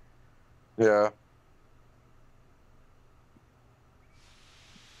 Yeah.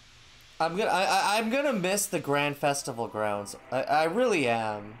 I'm gonna miss the Grand Festival grounds. I really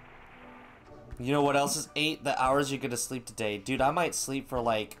am. You know what else is 8? The hours you're gonna sleep today. Dude, I might sleep for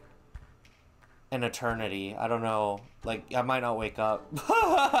like an eternity. I don't know. Like, I might not wake up.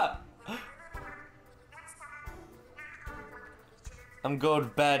 I'm going to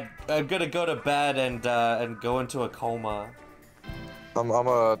bed. I'm gonna go to bed and go into a coma.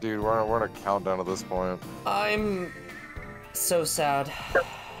 Dude, we're in a countdown at this point. I'm so sad.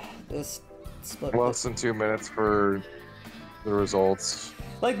 This less than 2 minutes for the results.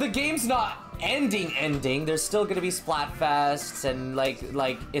 Like, the game's not ending. There's still gonna be Splatfests, and like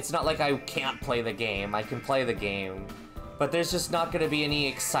it's not like I can't play the game. I can play the game, but there's just not gonna be any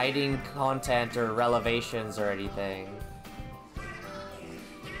exciting content or revelations or anything.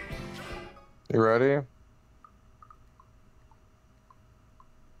 You ready?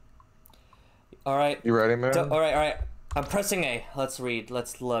 All right. You ready, man? All right. I'm pressing A. Let's read.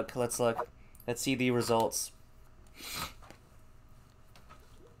 Let's look. Let's see the results.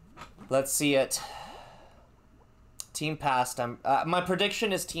 Let's see it. Team Past. My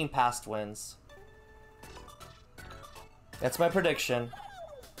prediction is Team Past wins. That's my prediction.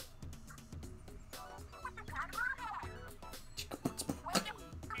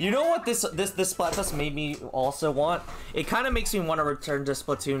 You know what this Splatfest made me also want? It kind of makes me want to return to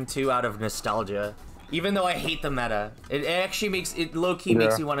Splatoon 2 out of nostalgia. Even though I hate the meta. It actually makes it low-key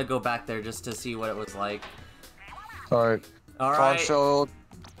makes me want to go back there just to see what it was like. Alright. Alright. Shield.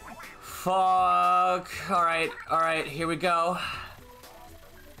 Fuck. Alright, here we go.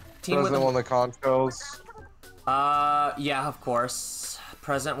 Team with the one the conchos. Yeah, of course.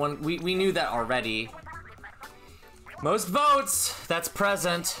 Present one. We knew that already. Most votes! That's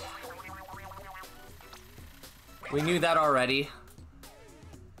present. We knew that already.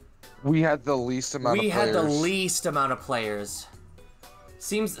 We had the least amount of players. We had the least amount of players.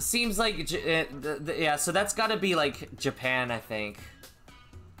 Seems like... yeah, so that's gotta be, like, Japan, I think.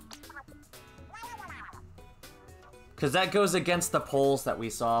 Because that goes against the polls that we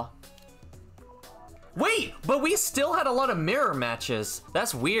saw. Wait! But we still had a lot of mirror matches.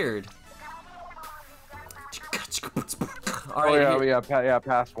 That's weird. All right, oh yeah,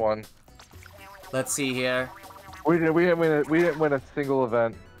 past one. Let's see here. We didn't win a single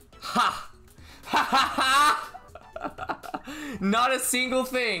event. Ha! Ha ha ha! Not a single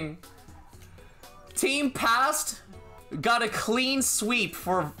thing. Team past got a clean sweep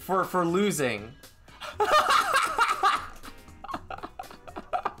for losing.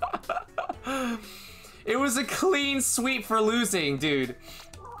 It was a clean sweep for losing, dude.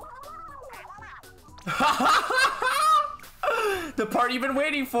 The part you've been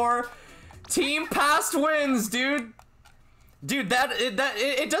waiting for. Team past wins, dude. Dude,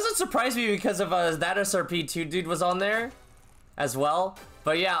 it doesn't surprise me because of that SRP2 dude was on there as well.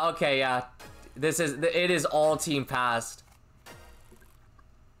 But yeah, okay, yeah. It is all team past.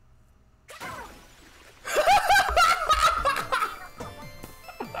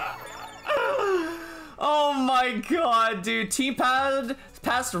 Oh my god, dude. Team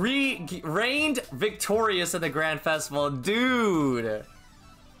past reigned victorious in the Grand Festival, dude.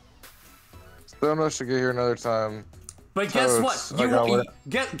 Still should get here another time. But guess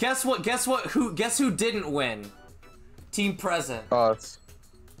what? Guess who didn't win? Team present. Us.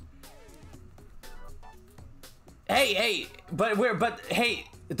 Hey, but hey,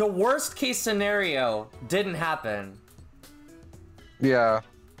 the worst case scenario didn't happen. Yeah.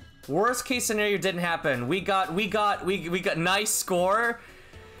 Worst case scenario didn't happen. We got nice score.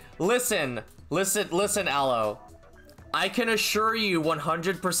 Listen, Aloe. I can assure you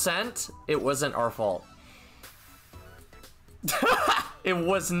 100% it wasn't our fault. It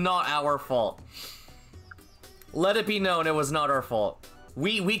was not our fault. Let it be known it was not our fault.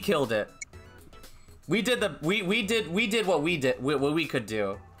 We killed it. We did what we could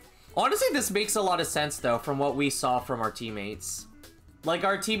do. Honestly, this makes a lot of sense though from what we saw from our teammates. Like,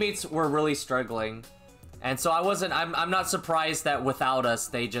 our teammates were really struggling. And so I'm not surprised that without us,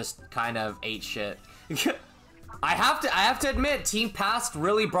 they just kind of ate shit. I have to admit, Team Past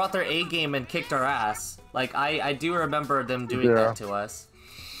really brought their A game and kicked our ass. Like, I do remember them doing that to us.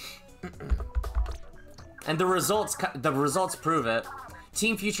 And the results prove it.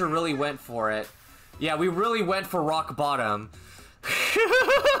 Team Future really went for it. Yeah, we really went for rock bottom.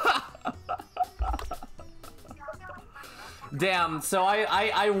 Damn, so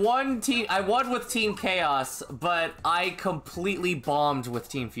I won with Team Chaos, but I completely bombed with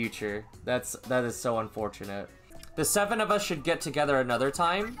Team Future. That is so unfortunate. The 7 of us should get together another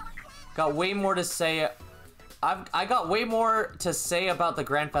time. Got way more to say. I got way more to say about the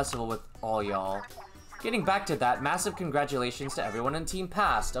Grand Festival with all y'all. Getting back to that, massive congratulations to everyone in Team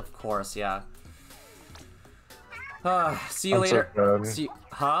Past, of course, yeah. See you later. So sad.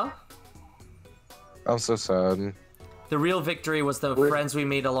 Huh? I'm so sad. The real victory was the friends we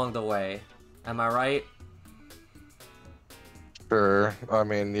made along the way. Am I right? Sure. I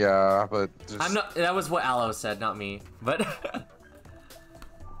mean, yeah, but just... I'm not. That was what Aloe said, not me. But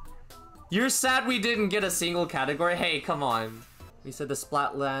you're sad we didn't get a single category. Hey, come on. We said the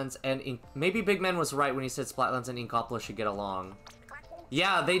Splatlands and maybe Big Man was right when he said Splatlands and Inkopolis should get along.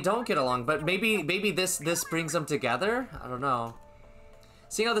 Yeah, they don't get along, but maybe this brings them together. I don't know.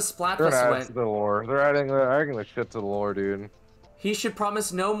 Seeing how the Splatfest went. To the lore. They're adding the shit to the lore, dude. He should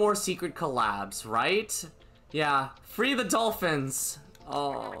promise no more secret collabs, right? Yeah. Free the dolphins.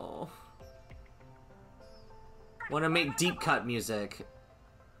 Oh. Want to make deep cut music.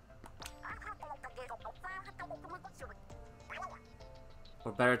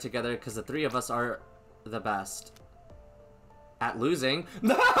 We're better together because the 3 of us are the best. At losing.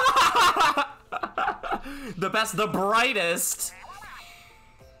 The best, the brightest.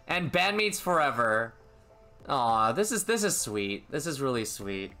 And bandmates forever. Aw, this is sweet. This is really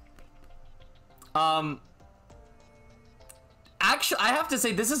sweet. Actually, I have to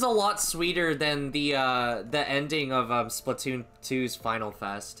say, this is a lot sweeter than the ending of Splatoon 2's Final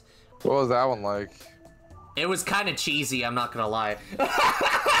Fest. What was that one like? It was kind of cheesy, I'm not gonna lie.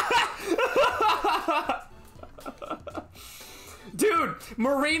 Dude,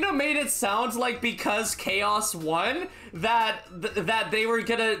 Marina made it sound like because Chaos won that they were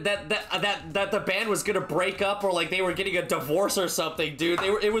gonna that the band was gonna break up, or like they were getting a divorce or something, dude.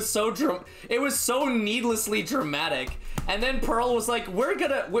 It was so needlessly dramatic. And then Pearl was like,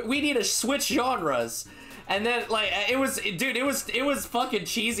 we need to switch genres. And then like it was fucking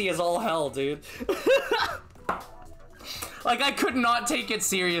cheesy as all hell, dude. Like I could not take it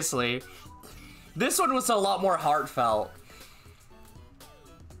seriously. This one was a lot more heartfelt.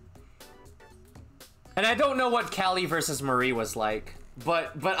 And I don't know what Callie versus Marie was like,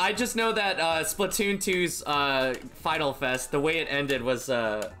 but I just know that Splatoon 2's Final Fest, the way it ended was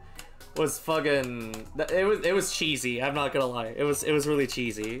fucking, it was cheesy. I'm not gonna lie, it was really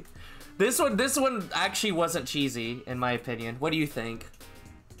cheesy. This one actually wasn't cheesy in my opinion. What do you think?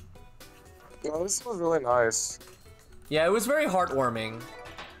 Yeah, this was really nice. Yeah, it was very heartwarming.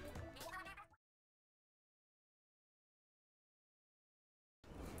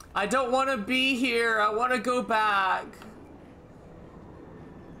 I don't want to be here. I want to go back.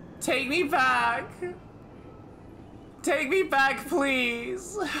 Take me back. Take me back,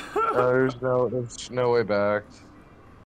 please. There's no way back.